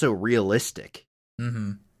it feels so realistic.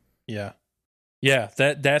 Mm-hmm. Yeah. Yeah,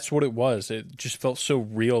 that's what it was. It just felt so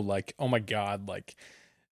real, like, oh my God, like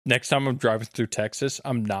next time I'm driving through Texas,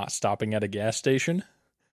 I'm not stopping at a gas station.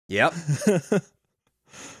 Yep.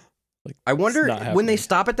 Like, I wonder, it's not when they happening.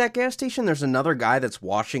 stop at that gas station, there's another guy that's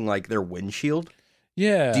washing like their windshield.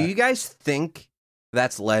 Yeah. Do you guys think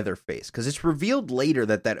that's Leatherface? Because it's revealed later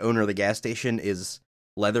that owner of the gas station is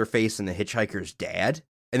Leatherface and the hitchhiker's dad.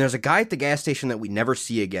 And there's a guy at the gas station that we never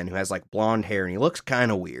see again who has like blonde hair and he looks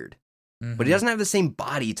kind of weird. Mm-hmm. But he doesn't have the same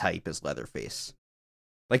body type as Leatherface.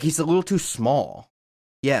 Like he's a little too small.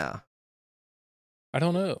 Yeah. I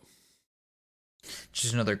don't know.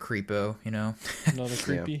 Just another creepo, Another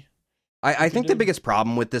creepy. I think the do. biggest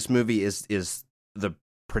problem with this movie is the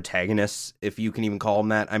protagonists, if you can even call him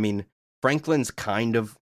that. I mean, Franklin's kind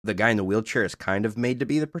of, the guy in the wheelchair is kind of made to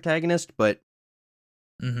be the protagonist, but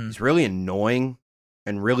Mm-hmm. he's really annoying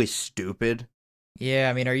and really stupid. Yeah,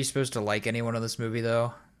 I mean, are you supposed to like anyone in this movie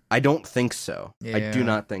though? I don't think so. I Yeah. do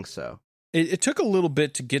not think so. It took a little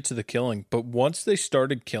bit to get to the killing, but once they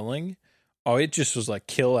started killing, it just was like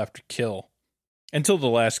kill after kill until the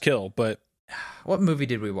last kill. But What movie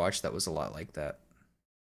did we watch that was a lot like that?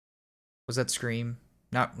 Was that Scream?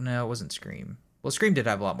 No, it wasn't Scream. Well, Scream did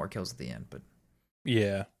have a lot more kills at the end,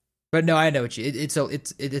 yeah. but no, I know what you. It's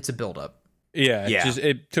a build up. Yeah, Yeah.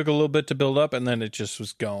 it took a little bit to build up, and then it just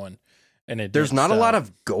was going. And There's not a lot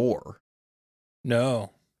of gore.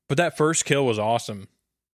 No, but that first kill was awesome.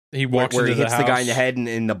 He walks where into he hits the the house. guy in the head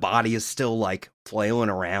and the body is still like flailing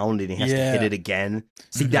around and he has to hit it again.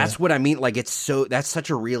 See, that's what I mean. Like that's such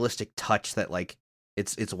a realistic touch that like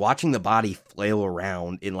it's watching the body flail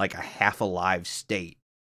around in like a half alive state.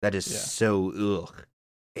 That is so ugh.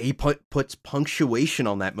 He puts punctuation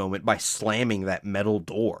on that moment by slamming that metal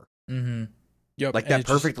door. Mm-hmm. Yep, Like that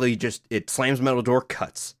perfectly it slams metal door,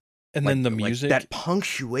 cuts. And like, then the music. Like that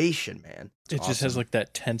punctuation, man. It awesome. just has like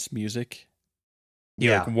that tense music. He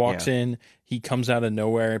like walks in, he comes out of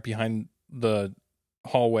nowhere behind the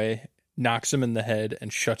hallway, knocks him in the head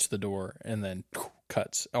and shuts the door and then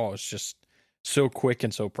cuts. Oh, it's just so quick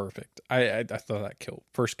and so perfect. I thought that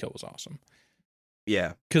first kill was awesome.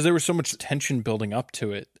 Yeah. Because there was so much tension building up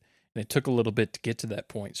to it and it took a little bit to get to that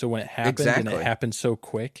point. So when it happened and it happened so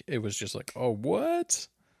quick, it was just like, oh, what?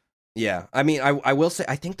 Yeah. I mean, I will say,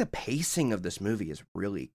 I think the pacing of this movie is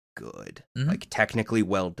really good. Mm-hmm. Like technically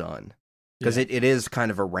well done. Because it is kind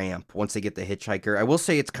of a ramp once they get the hitchhiker. I will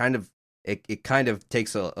say it's kind of it kind of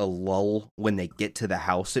takes a lull when they get to the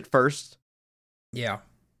house at first. Yeah.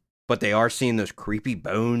 But they are seeing those creepy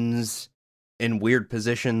bones in weird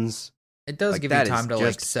positions. It does like, give you time to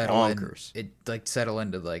like settle bonkers. in. It like settle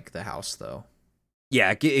into like the house though.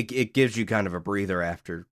 Yeah, it gives you kind of a breather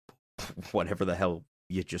after whatever the hell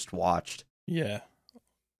you just watched. Yeah.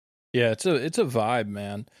 Yeah, it's a vibe,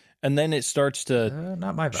 man. And then it starts to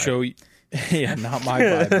not my vibe. show you. Yeah, not my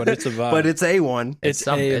vibe, but it's a vibe. But it's A1. It's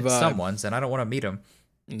someone's, and I don't want to meet him.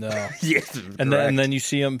 No. Yes, and then you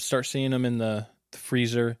start seeing him in the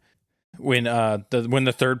freezer when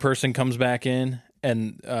the third person comes back in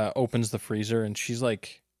and opens the freezer, and she's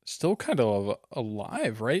like still kind of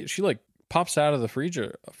alive, right? She like pops out of the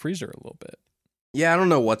freezer a little bit. Yeah, I don't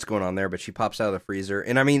know what's going on there, but she pops out of the freezer,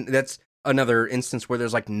 and I mean that's another instance where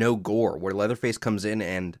there's like no gore, where Leatherface comes in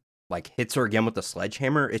and like hits her again with the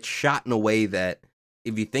sledgehammer. It's shot in a way that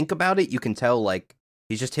if you think about it, you can tell like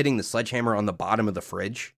he's just hitting the sledgehammer on the bottom of the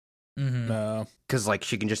fridge. Mm-hmm. Because like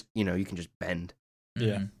she can just, you can just bend.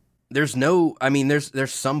 Yeah. There's no, I mean,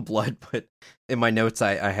 there's some blood, but in my notes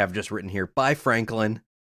I have just written here, bye Franklin.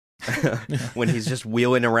 When he's just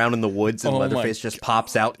wheeling around in the woods and Leatherface just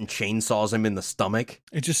pops out and chainsaws him in the stomach.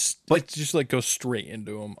 It just like goes straight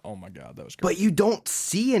into him. Oh my God, that was great. But you don't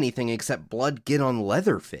see anything except blood get on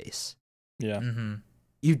Leatherface. Yeah. Mm-hmm.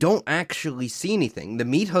 You don't actually see anything. The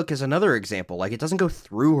meat hook is another example. Like, it doesn't go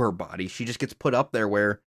through her body. She just gets put up there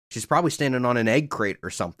where she's probably standing on an egg crate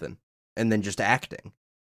or something and then just acting.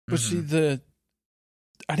 But see,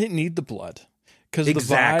 I didn't need the blood because the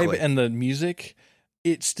vibe and the music,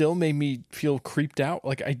 it still made me feel creeped out.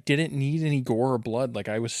 Like, I didn't need any gore or blood. Like,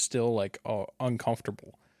 I was still like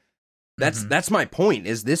uncomfortable. That's my point.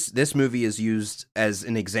 Is this movie is used as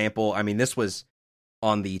an example. I mean, this was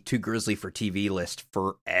on the Too Grisly for TV list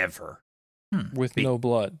forever with no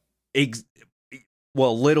blood.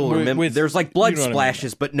 Remember, there's like blood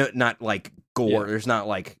splashes, I mean. but not like gore. Yeah. There's not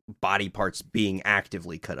like body parts being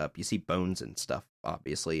actively cut up. You see bones and stuff,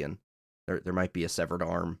 obviously, and there might be a severed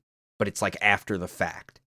arm, but it's like after the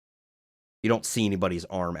fact. You don't see anybody's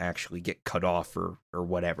arm actually get cut off or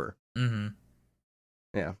whatever. Mm-hmm.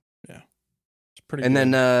 Yeah. It's pretty. And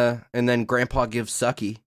then Grandpa gives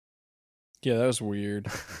sucky. Yeah, that was weird.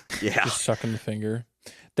 Yeah, just sucking the finger.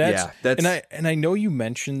 That's and I know you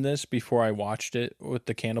mentioned this before I watched it with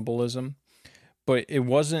the cannibalism, but it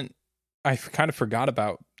wasn't. I kind of forgot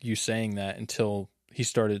about you saying that until he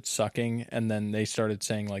started sucking, and then they started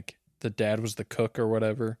saying like the dad was the cook or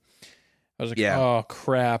whatever. I was like, oh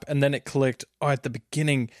crap! And then it clicked. Oh, at the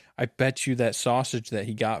beginning, I bet you that sausage that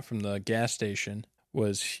he got from the gas station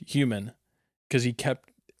was human, because he kept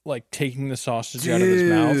like taking the sausage out of his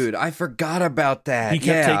mouth. Dude, I forgot about that. He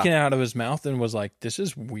kept taking it out of his mouth and was like, this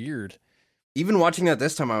is weird. Even watching that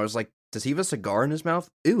this time, I was like, does he have a cigar in his mouth?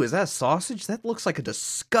 Ooh, is that a sausage? That looks like a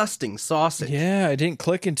disgusting sausage. Yeah, it didn't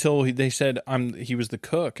click until they said he was the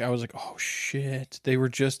cook. I was like, oh shit, they were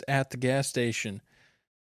just at the gas station.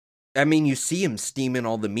 I mean, you see him steaming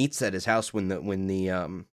all the meats at his house when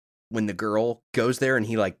the girl goes there and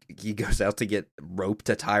he goes out to get rope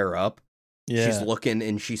to tie her up. Yeah. She's looking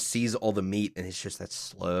and she sees all the meat, and it's just that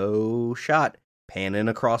slow shot panning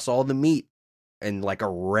across all the meat and like a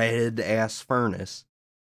red ass furnace.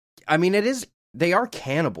 I mean, they are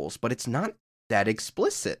cannibals, but it's not that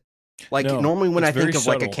explicit. Like normally when I think of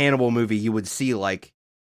like a cannibal movie, you would see like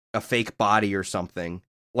a fake body or something.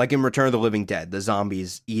 Like in Return of the Living Dead, the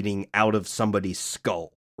zombies eating out of somebody's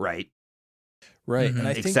skull, right? Right. Mm-hmm.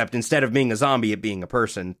 And Except instead of being a zombie, it being a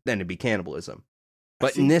person, then it'd be cannibalism.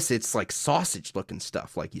 But in this, it's like sausage-looking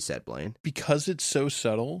stuff, like you said, Blaine. Because it's so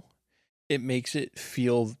subtle, it makes it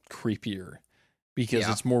feel creepier. because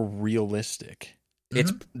Yeah. it's more realistic.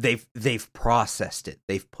 It's they've processed it.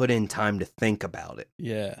 They've put in time to think about it.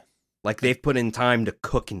 Yeah. Like they've put in time to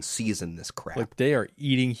cook and season this crap. Like they are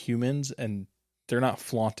eating humans and they're not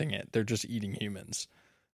flaunting it. They're just eating humans.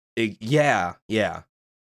 Yeah.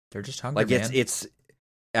 They're just hungry, Like man. it's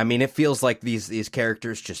I mean, it feels like these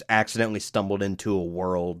characters just accidentally stumbled into a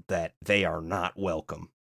world that they are not welcome.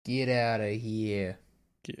 Get out of here.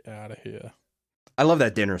 Get out of here. I love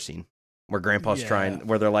that dinner scene where Grandpa's Yeah.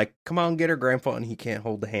 where they're like, "Come on, get her, Grandpa," and he can't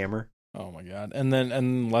hold the hammer. Oh my god.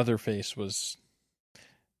 And Leatherface was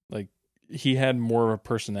like, he had more of a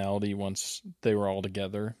personality once they were all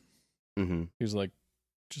together. Mm-hmm. He was like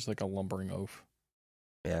just like a lumbering oaf.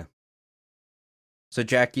 Yeah. So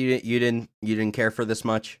Jack, you didn't care for this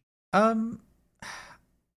much?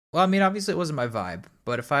 Well, I mean, obviously it wasn't my vibe,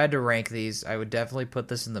 but if I had to rank these, I would definitely put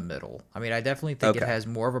this in the middle. I mean, I definitely think it Okay. has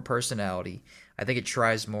more of a personality. I think it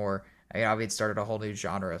tries more. I mean, obviously it started a whole new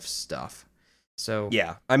genre of stuff. So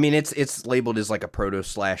Yeah. I mean, it's labeled as like a proto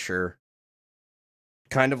slasher,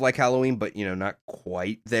 kind of like Halloween, but not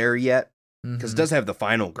quite there yet, because mhm. it does have the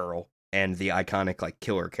final girl and the iconic like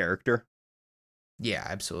killer character, Yeah,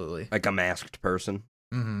 absolutely. like a masked person.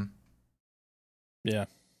 Mm-hmm. Yeah,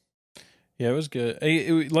 it was good.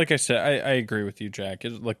 Like I said, I agree with you, Jack.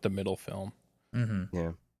 It's like the middle film. Mm-hmm.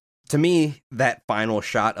 To me, that final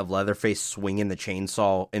shot of Leatherface swinging the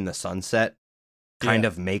chainsaw in the sunset kind Yeah.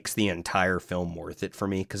 of makes the entire film worth it for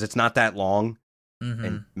me, because it's not that long, Mm-hmm.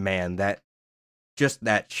 and man, that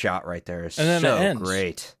shot right there is And then it so ends.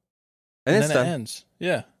 great. And, And it's then done. it ends.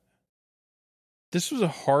 Yeah. This was a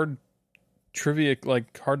hard trivia,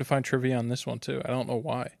 like hard to find trivia on this one too. I don't know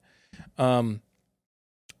why.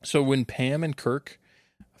 So when Pam and Kirk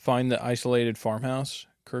find the isolated farmhouse,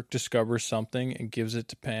 Kirk discovers something and gives it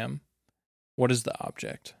to Pam. What is the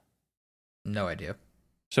object? No idea.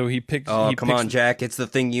 So he picks. Oh, he come picks on, Jack! It's the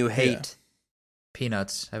thing you hate.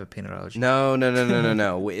 Peanuts. I have a peanut allergy. No.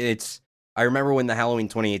 It's. I remember when the Halloween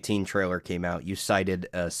 2018 trailer came out, you cited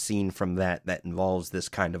a scene from that involves this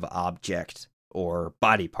kind of object or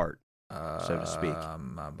body part, so to speak.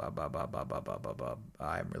 I'm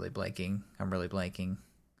really blanking.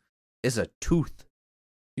 Is a tooth.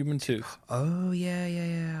 Human tooth. Oh yeah.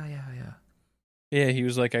 Yeah, he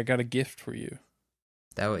was like, "I got a gift for you."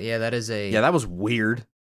 That is a Yeah, that was weird.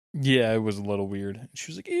 Yeah, it was a little weird.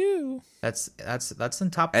 She was like, "Ew." that's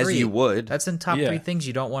in top As 3. you would. That's in top Yeah. 3 things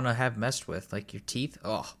you don't want to have messed with, like your teeth.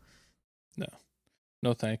 Oh,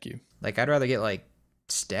 No, thank you. like I'd rather get like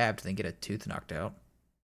stabbed than get a tooth knocked out.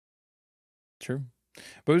 True,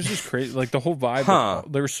 but it was just crazy. Like the whole vibe. Huh.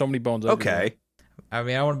 There were so many bones. everywhere. Okay. I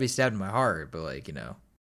mean, I want to be stabbed in my heart, but like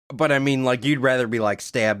But I mean, like, you'd rather be like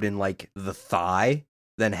stabbed in like the thigh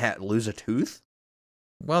than lose a tooth?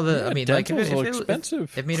 well, Yeah, I mean, like if dentals are it was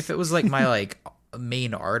expensive. if it was like my like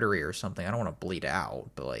main artery or something, I don't want to bleed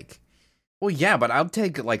out, but like Well, yeah, but I'll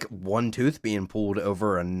take like one tooth being pulled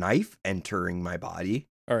over a knife entering my body.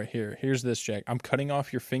 All right, here's this, Jack. I'm cutting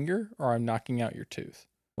off your finger, or I'm knocking out your tooth.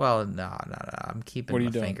 well, no, I'm keeping What are my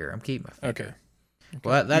you doing? finger. I'm keeping my finger. Okay.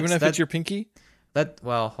 Well, that's Even if that, it's your pinky.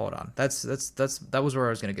 well, hold on. That was where I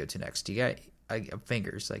was gonna go to next. You got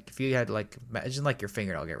fingers. Like if you had like imagine like your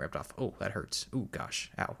fingernail get ripped off. Oh, that hurts. Oh gosh,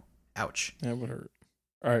 ow, ouch. That would hurt.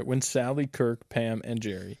 All right, when Sally, Kirk, Pam, and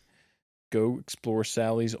Jerry go explore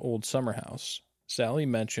Sally's old summer house, Sally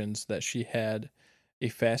mentions that she had a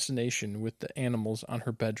fascination with the animals on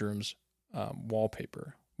her bedroom's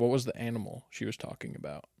wallpaper. What was the animal she was talking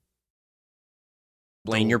about?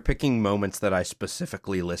 Blaine, you're picking moments that I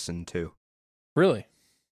specifically listened to. Really?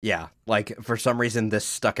 Yeah, like for some reason this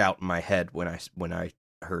stuck out in my head when I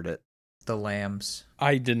heard it. The lambs.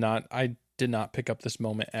 I did not pick up this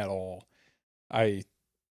moment at all. I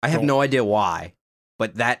have no idea why,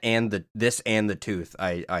 but that and the tooth,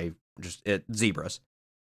 I just zebras.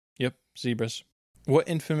 Yep, zebras. What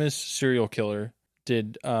infamous serial killer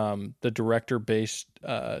did the director based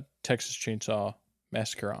Texas Chainsaw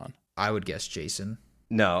Massacre on? I would guess Jason.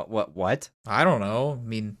 No, what? I don't know. I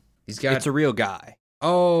mean, he's got. It's a real guy.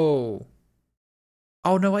 Oh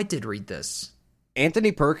no, I did read this.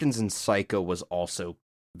 Anthony Perkins in Psycho was also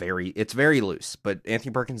it's very loose, but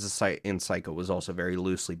Anthony Perkins in Psycho was also very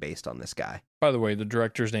loosely based on this guy. By the way, the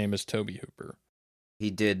director's name is Toby Hooper.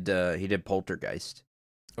 He did Poltergeist.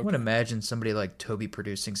 I would imagine somebody like Toby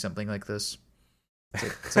producing something like this.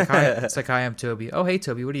 It's like, hi, I'm Toby. Oh, hey,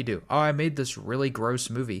 Toby, what do you do? Oh, I made this really gross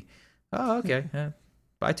movie. Oh, okay.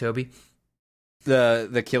 Bye, Toby.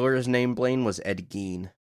 The killer's name, Blaine, was Ed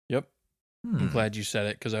Gein. Yep. I'm Hmm. glad you said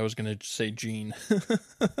it because I was going to say Gene.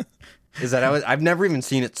 Is that I've never even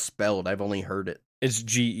seen it spelled. I've only heard it. It's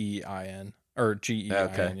Gein or Gein.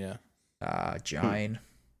 Okay. Yeah. Jine.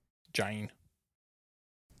 Gein.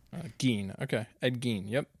 Gein. Okay. Ed Gein.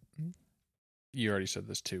 Yep. You already said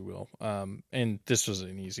this too, Will. And this was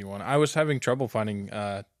an easy one. I was having trouble finding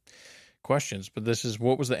questions, but this is,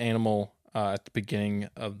 what was the animal at the beginning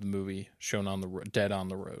of the movie shown on the dead on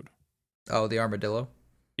the road? Oh, the armadillo.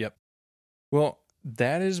 Yep. Well,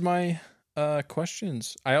 that is my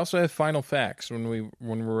questions. I also have final facts when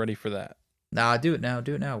we're ready for that. Nah, do it now.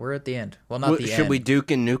 Do it now. We're at the end. Well, not the end. Should we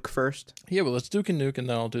Duke and Nuke first? Yeah, well, let's Duke and Nuke, and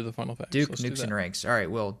then I'll do the final facts. Duke, Let's nukes, and ranks. All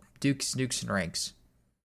right, well, Dukes, nukes, and ranks.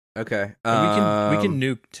 Okay. And we can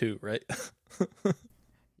nuke too, right?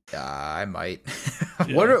 I might.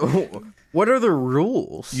 Yeah. What are the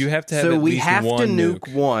rules? You have to have so at we least have to one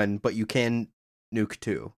nuke one, but you can nuke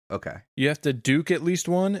two. Okay. You have to Duke at least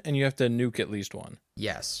one, and you have to nuke at least one.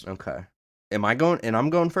 Yes. Okay. Am I going? And I'm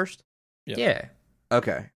going first? Yep. Yeah.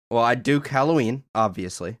 Okay. Well, I Duke Halloween,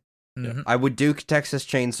 obviously. Mhm. I would Duke Texas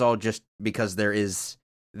Chainsaw just because there's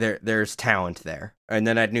talent there. And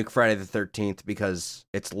then I'd nuke Friday the 13th because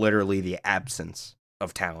it's literally the absence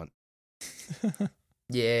of talent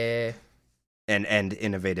Yeah. and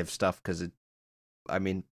innovative stuff because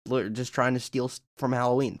just trying to steal from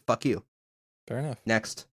Halloween. Fuck you. Fair enough.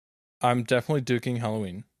 Next. I'm definitely duking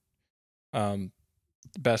Halloween.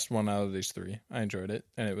 Best one out of these three. I enjoyed it,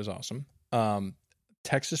 and it was awesome.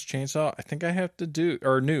 Texas Chainsaw, I think I have to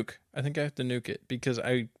nuke. I think I have to nuke it because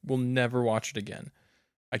I will never watch it again.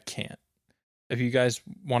 I can't. If you guys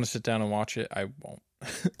want to sit down and watch it, I won't.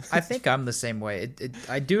 I think I'm the same way.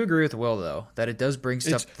 I do agree with Will, though, that it does bring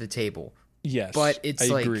stuff to the table. Yes. But it's I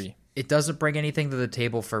like, agree. It doesn't bring anything to the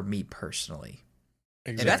table for me personally.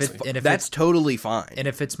 Exactly. That's totally fine. And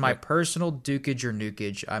if it's my personal dukage or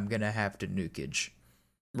nukage, I'm going to have to nukage.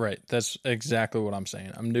 Right. That's exactly what I'm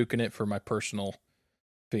saying. I'm nuking it for my personal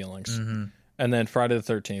feelings. Mm-hmm. And then Friday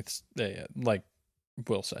the 13th, like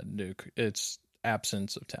Will said, nuke. It's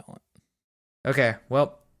absence of talent. Okay,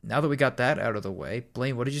 well, now that we got that out of the way,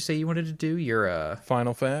 Blaine, what did you say you wanted to do? Your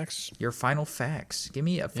final facts. Your final facts. Give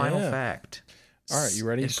me a final fact. All right, you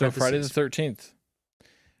ready? So Friday the 13th.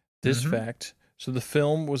 This fact. So the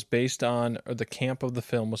film was based on, or the camp of the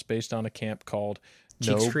film was based on a camp called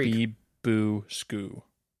Cheeks No Creek. Be Boo Skoo.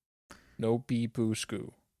 No Be Boo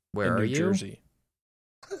Skoo. Where in are New you? Jersey.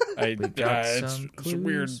 It's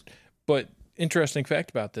weird, but interesting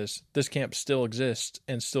fact about this: this camp still exists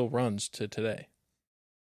and still runs to today.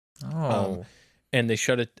 Oh, and they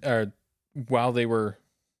shut it while they were.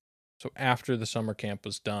 So after the summer camp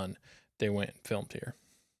was done, they went and filmed here.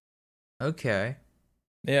 Okay.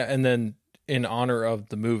 Yeah, and then in honor of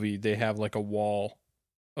the movie, they have like a wall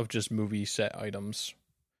of just movie set items.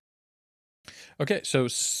 Okay, so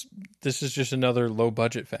this is just another low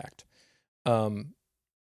budget fact.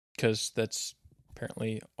 Because that's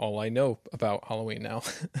apparently all I know about Halloween now.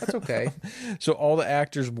 That's okay. So all the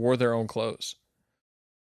actors wore their own clothes.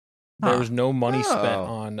 There was no money spent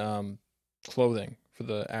on clothing for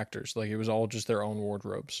the actors. Like, it was all just their own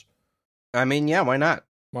wardrobes. I mean, yeah, why not?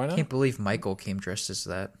 Why I not? can't believe Michael came dressed as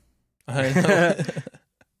that. I know.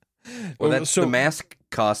 Well, the mask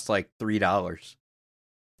costs like $3.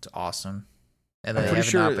 It's awesome. And I'm they pretty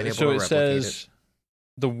have sure. not been able So to it replicate says it.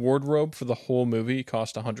 the wardrobe for the whole movie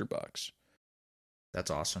cost $100. That's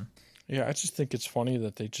awesome. Yeah, I just think it's funny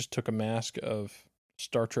that they just took a mask of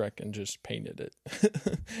Star Trek and just painted it.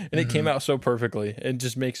 And it came out so perfectly. It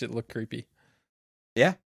just makes it look creepy.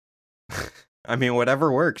 Yeah. I mean,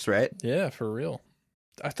 whatever works, right? Yeah, for real.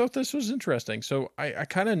 I thought this was interesting. So I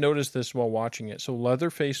kind of noticed this while watching it. So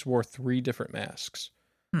Leatherface wore 3 different masks.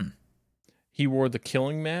 He wore the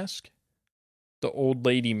killing mask, the old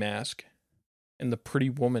lady mask, and the pretty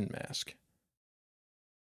woman mask.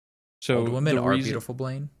 So Old women are beautiful,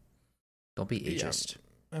 Blaine. Don't be ageist.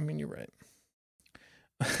 Yeah, I mean, you're right.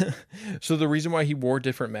 So the reason why he wore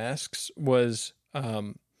different masks was,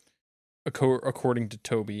 according to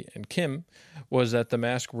Toby and Kim, was that the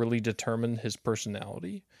mask really determined his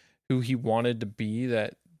personality. Who he wanted to be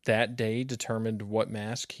that day determined what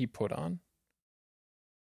mask he put on.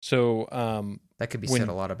 So that could be said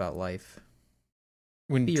a lot about life.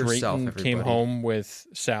 When be Drayton yourself, came everybody. home with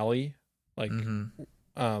Sally, like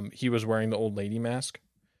he was wearing the old lady mask,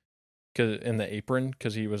 in the apron,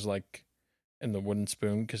 because he was like, in the wooden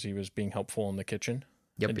spoon, because he was being helpful in the kitchen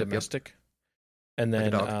and domestic. And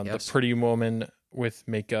then the pretty woman with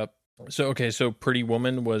makeup. So pretty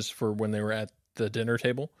woman was for when they were at the dinner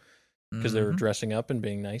table, because they were dressing up and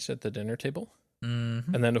being nice at the dinner table.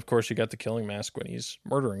 And then, of course, you got the killing mask when he's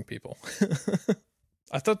murdering people.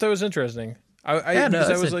 I thought that was interesting. Because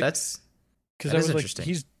I was like,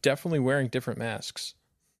 he's definitely wearing different masks.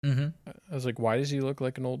 I was like, why does he look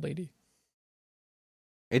like an old lady?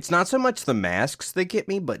 It's not so much the masks that get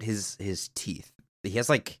me, but his teeth. He has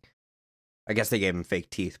like, I guess they gave him fake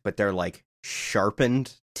teeth, but they're like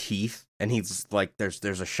sharpened teeth, and he's like, there's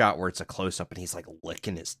a shot where it's a close up, and he's like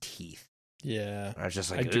licking his teeth. Yeah, I was just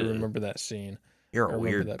like, I do "Ugh, remember that scene. you're I a remember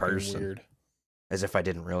weird that being person." weird. As if I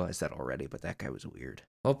didn't realize that already, but that guy was weird.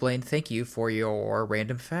 Well, Blaine, thank you for your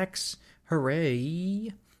random facts.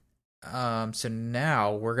 Hooray! So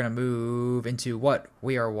now we're gonna move into what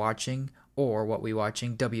we are watching or what we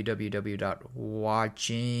watching.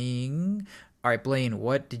 www.watching. All right, Blaine,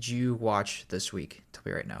 what did you watch this week? Tell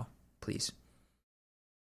me right now, please.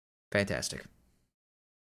 Fantastic.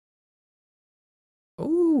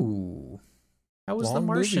 Ooh, how was The Long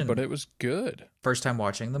Martian? movie, but it was good. First time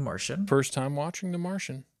watching The Martian. First time watching The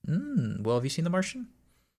Martian. Well, have you seen The Martian?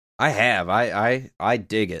 I have. I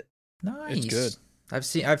dig it. Nice. It's good. I've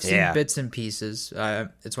seen Yeah. bits and pieces.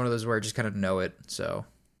 It's one of those where I just kind of know it, so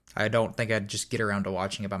I don't think I'd just get around to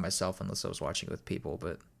watching it by myself unless I was watching it with people.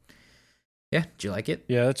 But yeah, did you like it?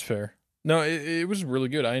 Yeah, that's fair. No, it was really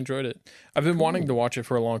good. I enjoyed it. I've been wanting to watch it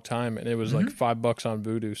for a long time, and it was like $5 on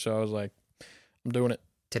Vudu, so I was like, I'm doing it.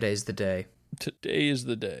 Today's the day. Today is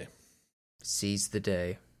the day. Seize the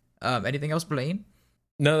day. Anything else, Blaine?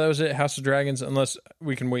 No, that was it. House of Dragons, unless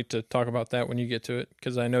we can wait to talk about that when you get to it,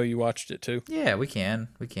 because I know you watched it too. Yeah, we can.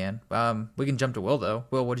 We can jump to Will though.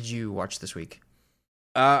 Will, what did you watch this week?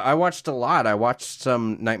 I watched a lot. I watched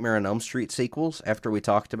some Nightmare on Elm Street sequels after we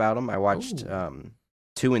talked about them. I watched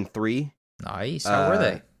 2 and 3. Nice. How were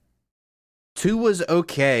they? 2 was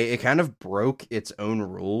okay. It kind of broke its own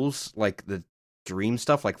rules, like the dream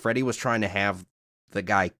stuff. Like Freddy was trying to have the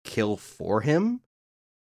guy kill for him.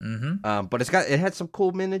 But it had some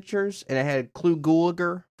cool miniatures, and it had Clu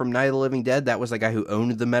Gulager from Night of the Living Dead. That was the guy who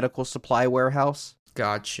owned the medical supply warehouse.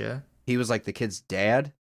 Gotcha. He was like the kid's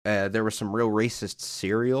dad. There was some real racist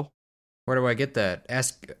cereal. Where do I get that?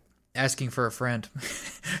 Asking for a friend.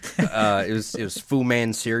 It was Fu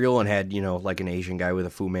Man cereal, and had, like an Asian guy with a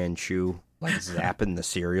Fu Manchu like zapping the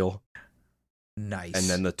cereal. Nice. And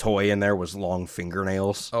then the toy in there was long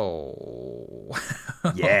fingernails. Oh.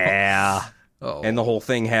 Yeah. Oh. And the whole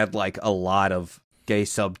thing had like a lot of gay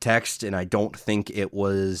subtext, and I don't think it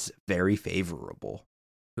was very favorable.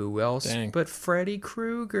 Who else but Freddy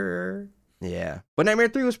Krueger? Yeah. But Nightmare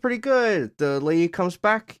 3 was pretty good. The lady comes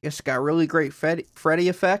back. It's got really great Freddy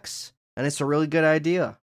effects, and it's a really good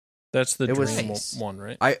idea. That's the Dream nice. one,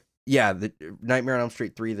 right? The Nightmare on Elm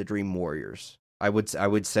Street 3, The Dream Warriors. I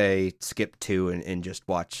would say skip 2 and just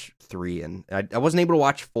watch 3. And I wasn't able to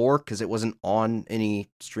watch 4 because it wasn't on any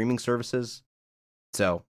streaming services.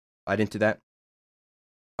 So I didn't do that.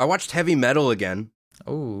 I watched Heavy Metal again.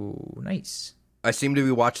 Oh, nice. I seem to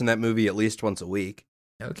be watching that movie at least once a week.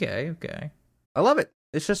 Okay. I love it.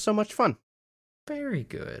 It's just so much fun. Very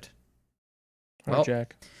good. Hi, Well,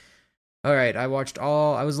 Jack. All right, I was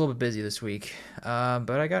a little bit busy this week, but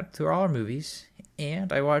I got through all our movies,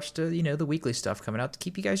 and I watched, the weekly stuff coming out to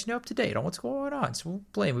keep you guys, up to date on what's going on. So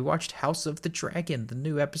we watched House of the Dragon, the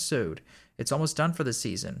new episode. It's almost done for the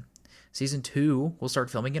season. Season 2 will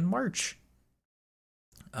start filming in March.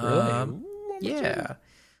 Really? Yeah.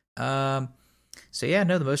 The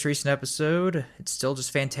most recent episode, it's still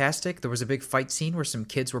just fantastic. There was a big fight scene where some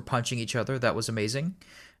kids were punching each other. That was amazing.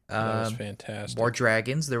 That was fantastic. More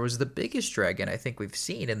dragons. There was the biggest dragon I think we've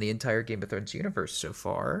seen in the entire Game of Thrones universe so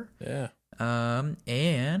far. Yeah.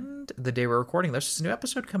 And the day we're recording, there's just a new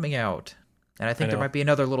episode coming out. And I think there might be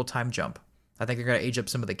another little time jump. I think they're going to age up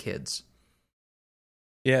some of the kids.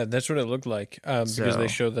 Yeah, that's what it looked like, because they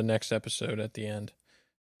show the next episode at the end.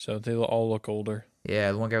 So they'll all look older.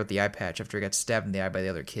 Yeah, the one guy with the eye patch after he got stabbed in the eye by the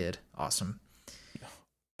other kid. Awesome.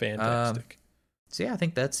 Fantastic. I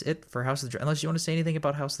think that's it for House of the Dragon. Unless you want to say anything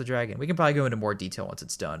about House of the Dragon. We can probably go into more detail once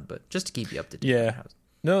it's done, but just to keep you up to date. Yeah.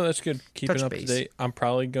 No, that's good. Keeping up base. to date.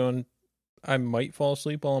 I might fall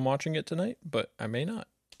asleep while I'm watching it tonight, but I may not.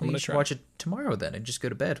 I'm going You to should try. watch it tomorrow then and just go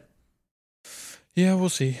to bed. Yeah, we'll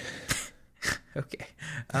see. Okay.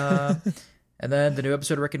 And then the new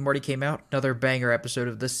episode of Rick and Morty came out. Another banger episode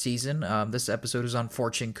of this season. This episode is on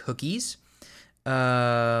fortune cookies.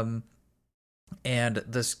 And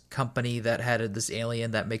this company that had this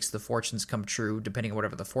alien that makes the fortunes come true, depending on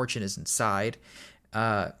whatever the fortune is inside.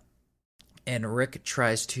 And Rick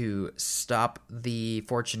tries to stop the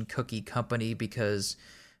fortune cookie company because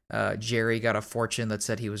Jerry got a fortune that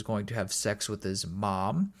said he was going to have sex with his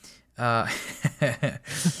mom.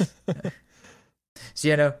 Just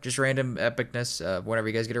random epicness. Whenever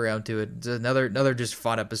you guys get around to it, it's another just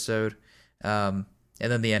fun episode. And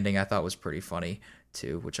then the ending I thought was pretty funny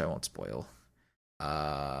too, which I won't spoil.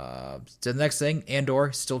 So the next thing,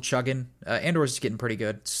 Andor, still chugging. Andor's getting pretty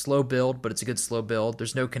good. Slow build, but it's a good slow build.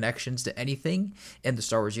 There's no connections to anything in the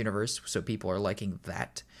Star Wars universe, so people are liking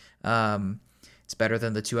that. It's better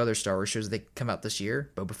than the two other Star Wars shows that come out this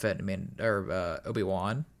year, Boba Fett and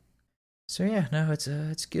Obi-Wan. So yeah, no, it's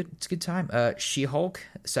good. It's a good time. She-Hulk,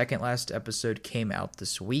 second last episode came out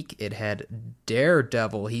this week. It had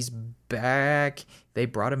Daredevil. He's back. They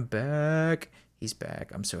brought him back. He's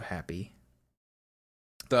back. I'm so happy.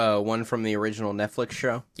 The one from the original Netflix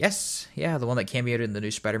show? Yes, yeah, the one that cameoed in the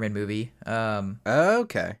new Spider-Man movie.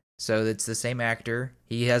 Okay. So it's the same actor.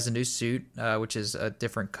 He has a new suit, which is a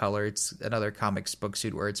different color. It's another comics book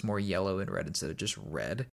suit where it's more yellow and red instead of just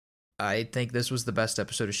red. I think this was the best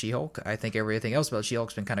episode of She-Hulk. I think everything else about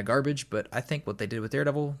She-Hulk's been kind of garbage, but I think what they did with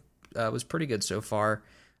Daredevil was pretty good so far.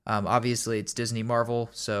 Obviously, it's Disney Marvel,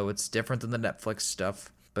 so it's different than the Netflix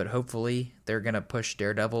stuff, but hopefully they're going to push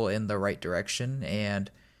Daredevil in the right direction, and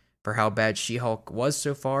for how bad She-Hulk was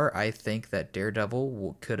so far, I think that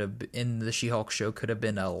Daredevil could have, in the She-Hulk show, could have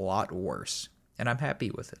been a lot worse. And I'm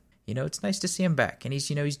happy with it. You know, it's nice to see him back. And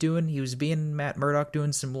he was being Matt Murdock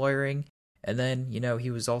doing some lawyering. And then,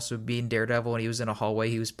 he was also being Daredevil and he was in a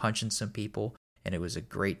hallway. He was punching some people. And it was a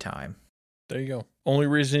great time. There you go. Only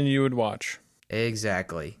reason you would watch.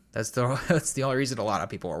 Exactly. That's the only reason a lot of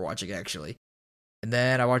people are watching, actually. And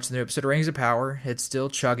then I watched the new episode of Rings of Power. It's still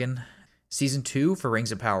chugging. Season 2 for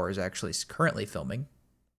Rings of Power is actually currently filming,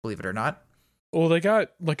 believe it or not. Well, they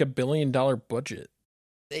got like $1 billion budget.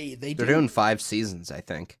 They're doing 5 seasons, I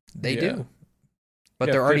think. They do.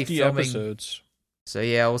 But they're already 50 filming episodes. So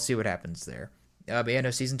yeah, we'll see what happens there. But yeah,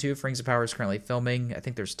 no, season 2 of Rings of Power is currently filming. I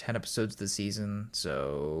think there's 10 episodes this season,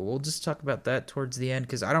 so we'll just talk about that towards the end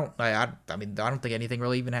because I don't think anything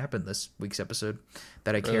really even happened this week's episode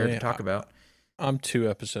that I care to talk about. I'm 2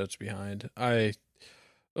 episodes behind.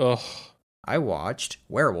 I watched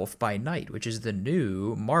Werewolf by Night, which is the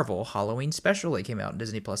new Marvel Halloween special that came out on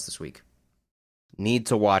Disney Plus this week. Need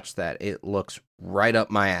to watch that. It looks right up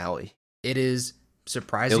my alley. It is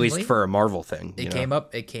surprisingly, at least for a Marvel thing. It came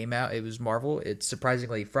out. It was Marvel. It's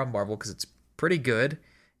surprisingly from Marvel because it's pretty good.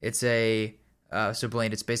 It's so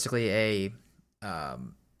Blaine, it's basically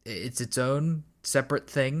it's its own separate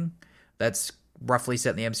thing that's roughly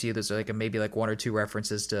set in the MCU. There's maybe 1 or 2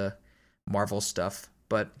 references to Marvel stuff,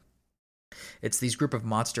 but it's these group of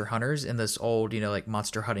monster hunters in this old,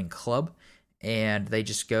 monster hunting club, and they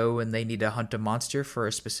just go and they need to hunt a monster for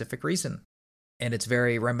a specific reason. And it's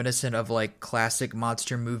very reminiscent of classic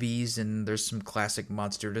monster movies, and there's some classic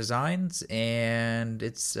monster designs, and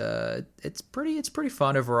it's pretty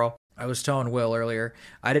fun overall. I was telling Will earlier,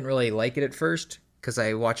 I didn't really like it at first because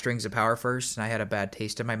I watched Rings of Power first and I had a bad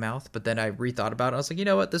taste in my mouth, but then I rethought about it. I was like, you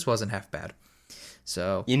know what, this wasn't half bad.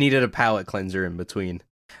 So you needed a palate cleanser in between.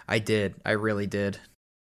 I did. I really did.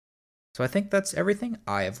 So I think that's everything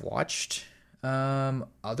I have watched.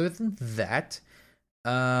 Other than that,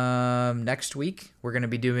 next week we're going to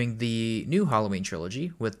be doing the new Halloween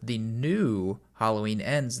trilogy with the new Halloween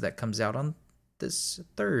Ends that comes out on this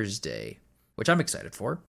Thursday, which I'm excited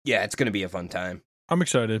for. Yeah, it's going to be a fun time. I'm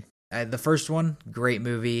excited. The first one, great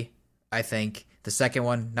movie, I think. The second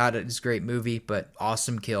one, not as great movie, but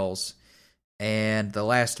awesome kills. And the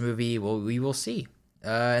last movie, we will see.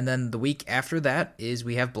 And then the week after that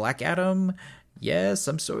we have Black Adam. Yes,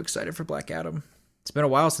 I'm so excited for Black Adam. It's been a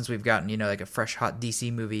while since we've gotten, a fresh, hot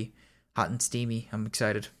DC movie, hot and steamy. I'm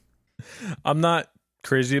excited. I'm not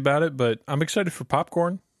crazy about it, but I'm excited for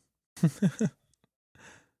popcorn.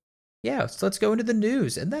 Yeah, so let's go into the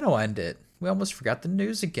news, and then I'll end it. We almost forgot the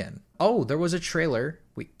news again. Oh, there was a trailer.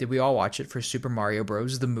 Did we all watch it for Super Mario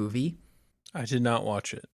Bros. The movie? I did not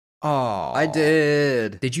watch it. Oh, I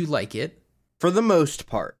did. Did you like it? For the most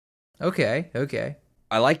part. Okay.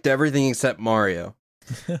 I liked everything except Mario.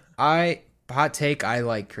 Hot take, I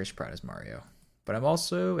like Chris Pratt as Mario. But I'm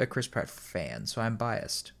also a Chris Pratt fan, so I'm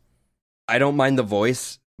biased. I don't mind the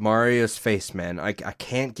voice. Mario's face, man. I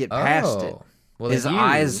can't get past it. Well, his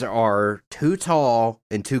eyes are too tall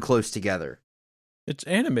and too close together. It's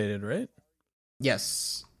animated, right?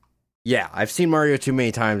 Yes. Yeah, I've seen Mario too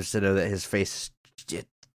many times to know that his face is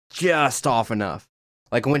just off enough.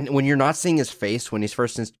 Like when you're not seeing his face when he's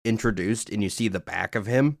first introduced and you see the back of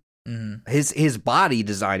him, his body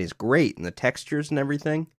design is great and the textures and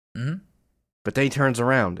everything. Mm-hmm. But then he turns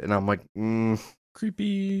around and I'm like,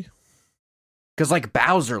 creepy. Because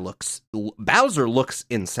Bowser looks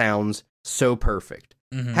and sounds so perfect.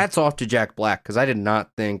 Mm-hmm. Hats off to Jack Black because I did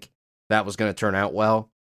not think that was going to turn out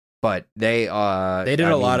well, but they did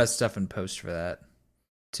a lot of stuff in post for that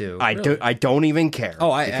too. I don't even care.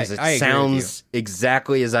 It sounds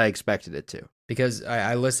exactly as I expected it to. because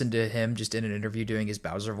I listened to him just in an interview doing his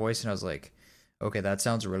Bowser voice, and I was like, okay, that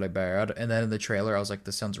sounds really bad. And then in the trailer, I was like,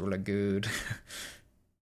 this sounds really good.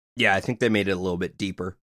 Yeah, I think they made it a little bit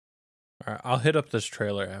deeper. All right, I'll hit up this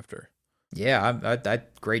trailer after. Yeah,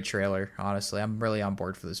 great trailer, honestly. I'm really on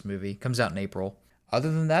board for this movie. Comes out in April. Other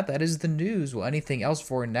than that, that is the news. Well, anything else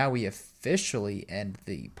for now? We officially end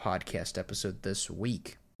the podcast episode this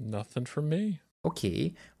week. Nothing from me.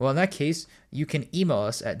 Okay. Well, in that case, you can email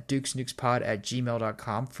us at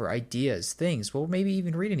dukesnukespod@gmail.com for ideas, things. We'll maybe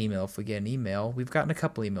even read an email if we get an email. We've gotten a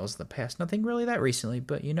couple emails in the past. Nothing really that recently,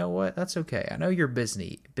 but you know what? That's okay. I know you're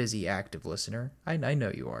busy, active listener. I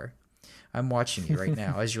know you are. I'm watching you right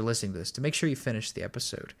now as you're listening to this to make sure you finish the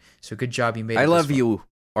episode. So good job you made it. I love you,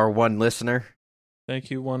 our one listener. Thank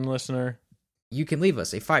you, one listener. You can leave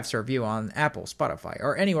us a 5-star review on Apple, Spotify,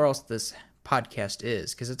 or anywhere else this podcast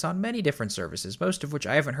is, because it's on many different services, most of which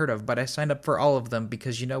I haven't heard of, but I signed up for all of them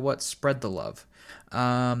because you know what? Spread the love.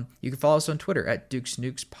 You can follow us on Twitter at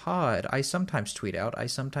DukesNukesPod. I sometimes tweet out. I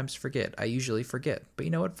sometimes forget. I usually forget. But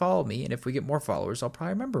you know what? Follow me, and if we get more followers, I'll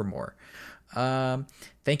probably remember more.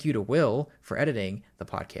 Thank you to Will for editing the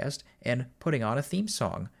podcast and putting on a theme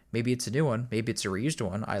song. Maybe it's a new one. Maybe it's a reused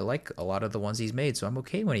one. I like a lot of the ones he's made, so I'm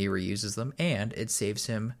okay when he reuses them, and it saves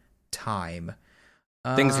him time.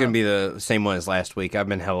 I think it's going to be the same one as last week. I've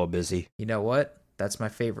been hella busy. You know what? That's my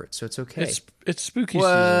favorite, so it's okay. It's spooky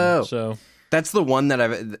Whoa. season, so That's the one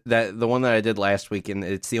the one that I did last week, and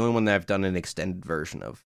it's the only one that I've done an extended version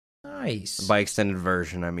of. Nice. By extended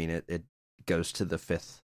version, I mean it goes to the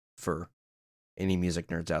 5th for any music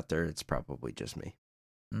nerds out there. It's probably just me.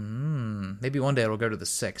 Maybe one day it'll go to the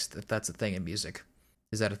 6th, if that's a thing in music.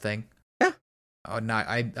 Is that a thing? Yeah. Oh, no,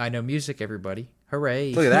 I know music, everybody.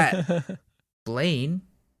 Hooray. Look at that. Blaine.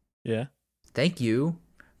 Yeah. Thank you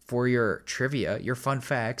for your trivia, your fun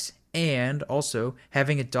facts, and also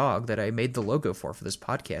having a dog that I made the logo for this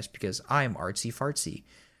podcast because I'm artsy fartsy.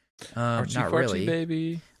 Artsy not fartsy, really.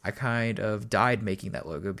 baby. I kind of died making that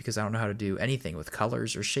logo because I don't know how to do anything with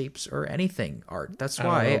colors or shapes or anything art. That's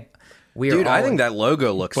why Dude, I think that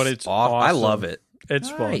logo looks awesome. I love it. It's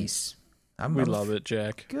nice. We love it,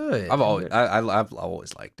 Jack. Good. I've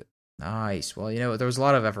always liked it. Nice. Well, there was a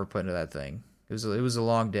lot of effort put into that thing. It was a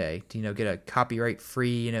long day to get a copyright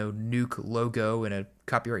free Nuke logo and a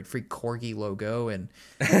copyright free Corgi logo and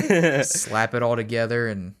slap it all together,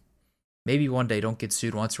 and maybe one day don't get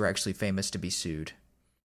sued once we're actually famous to be sued.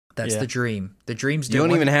 That's the dream. The dreams You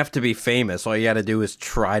don't even have to be famous. All you got to do is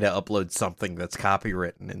try to upload something that's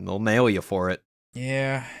copywritten, and they'll nail you for it.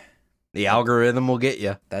 Yeah. The algorithm will get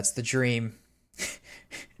you. That's the dream.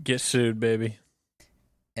 Get sued, baby.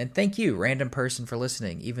 And thank you, random person, for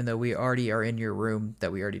listening, even though we already are in your room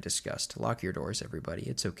that we already discussed. Lock your doors, everybody.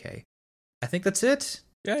 It's okay. I think that's it.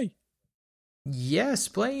 Yay. Yes,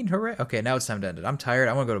 Blaine. Hooray. Okay, now it's time to end it. I'm tired.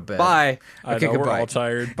 I want to go to bed. Bye. Okay, I know, goodbye. we're all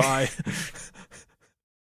tired. Bye.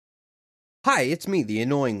 Hi, it's me, the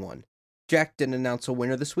annoying one. Jack didn't announce a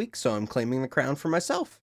winner this week, so I'm claiming the crown for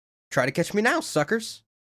myself. Try to catch me now, suckers.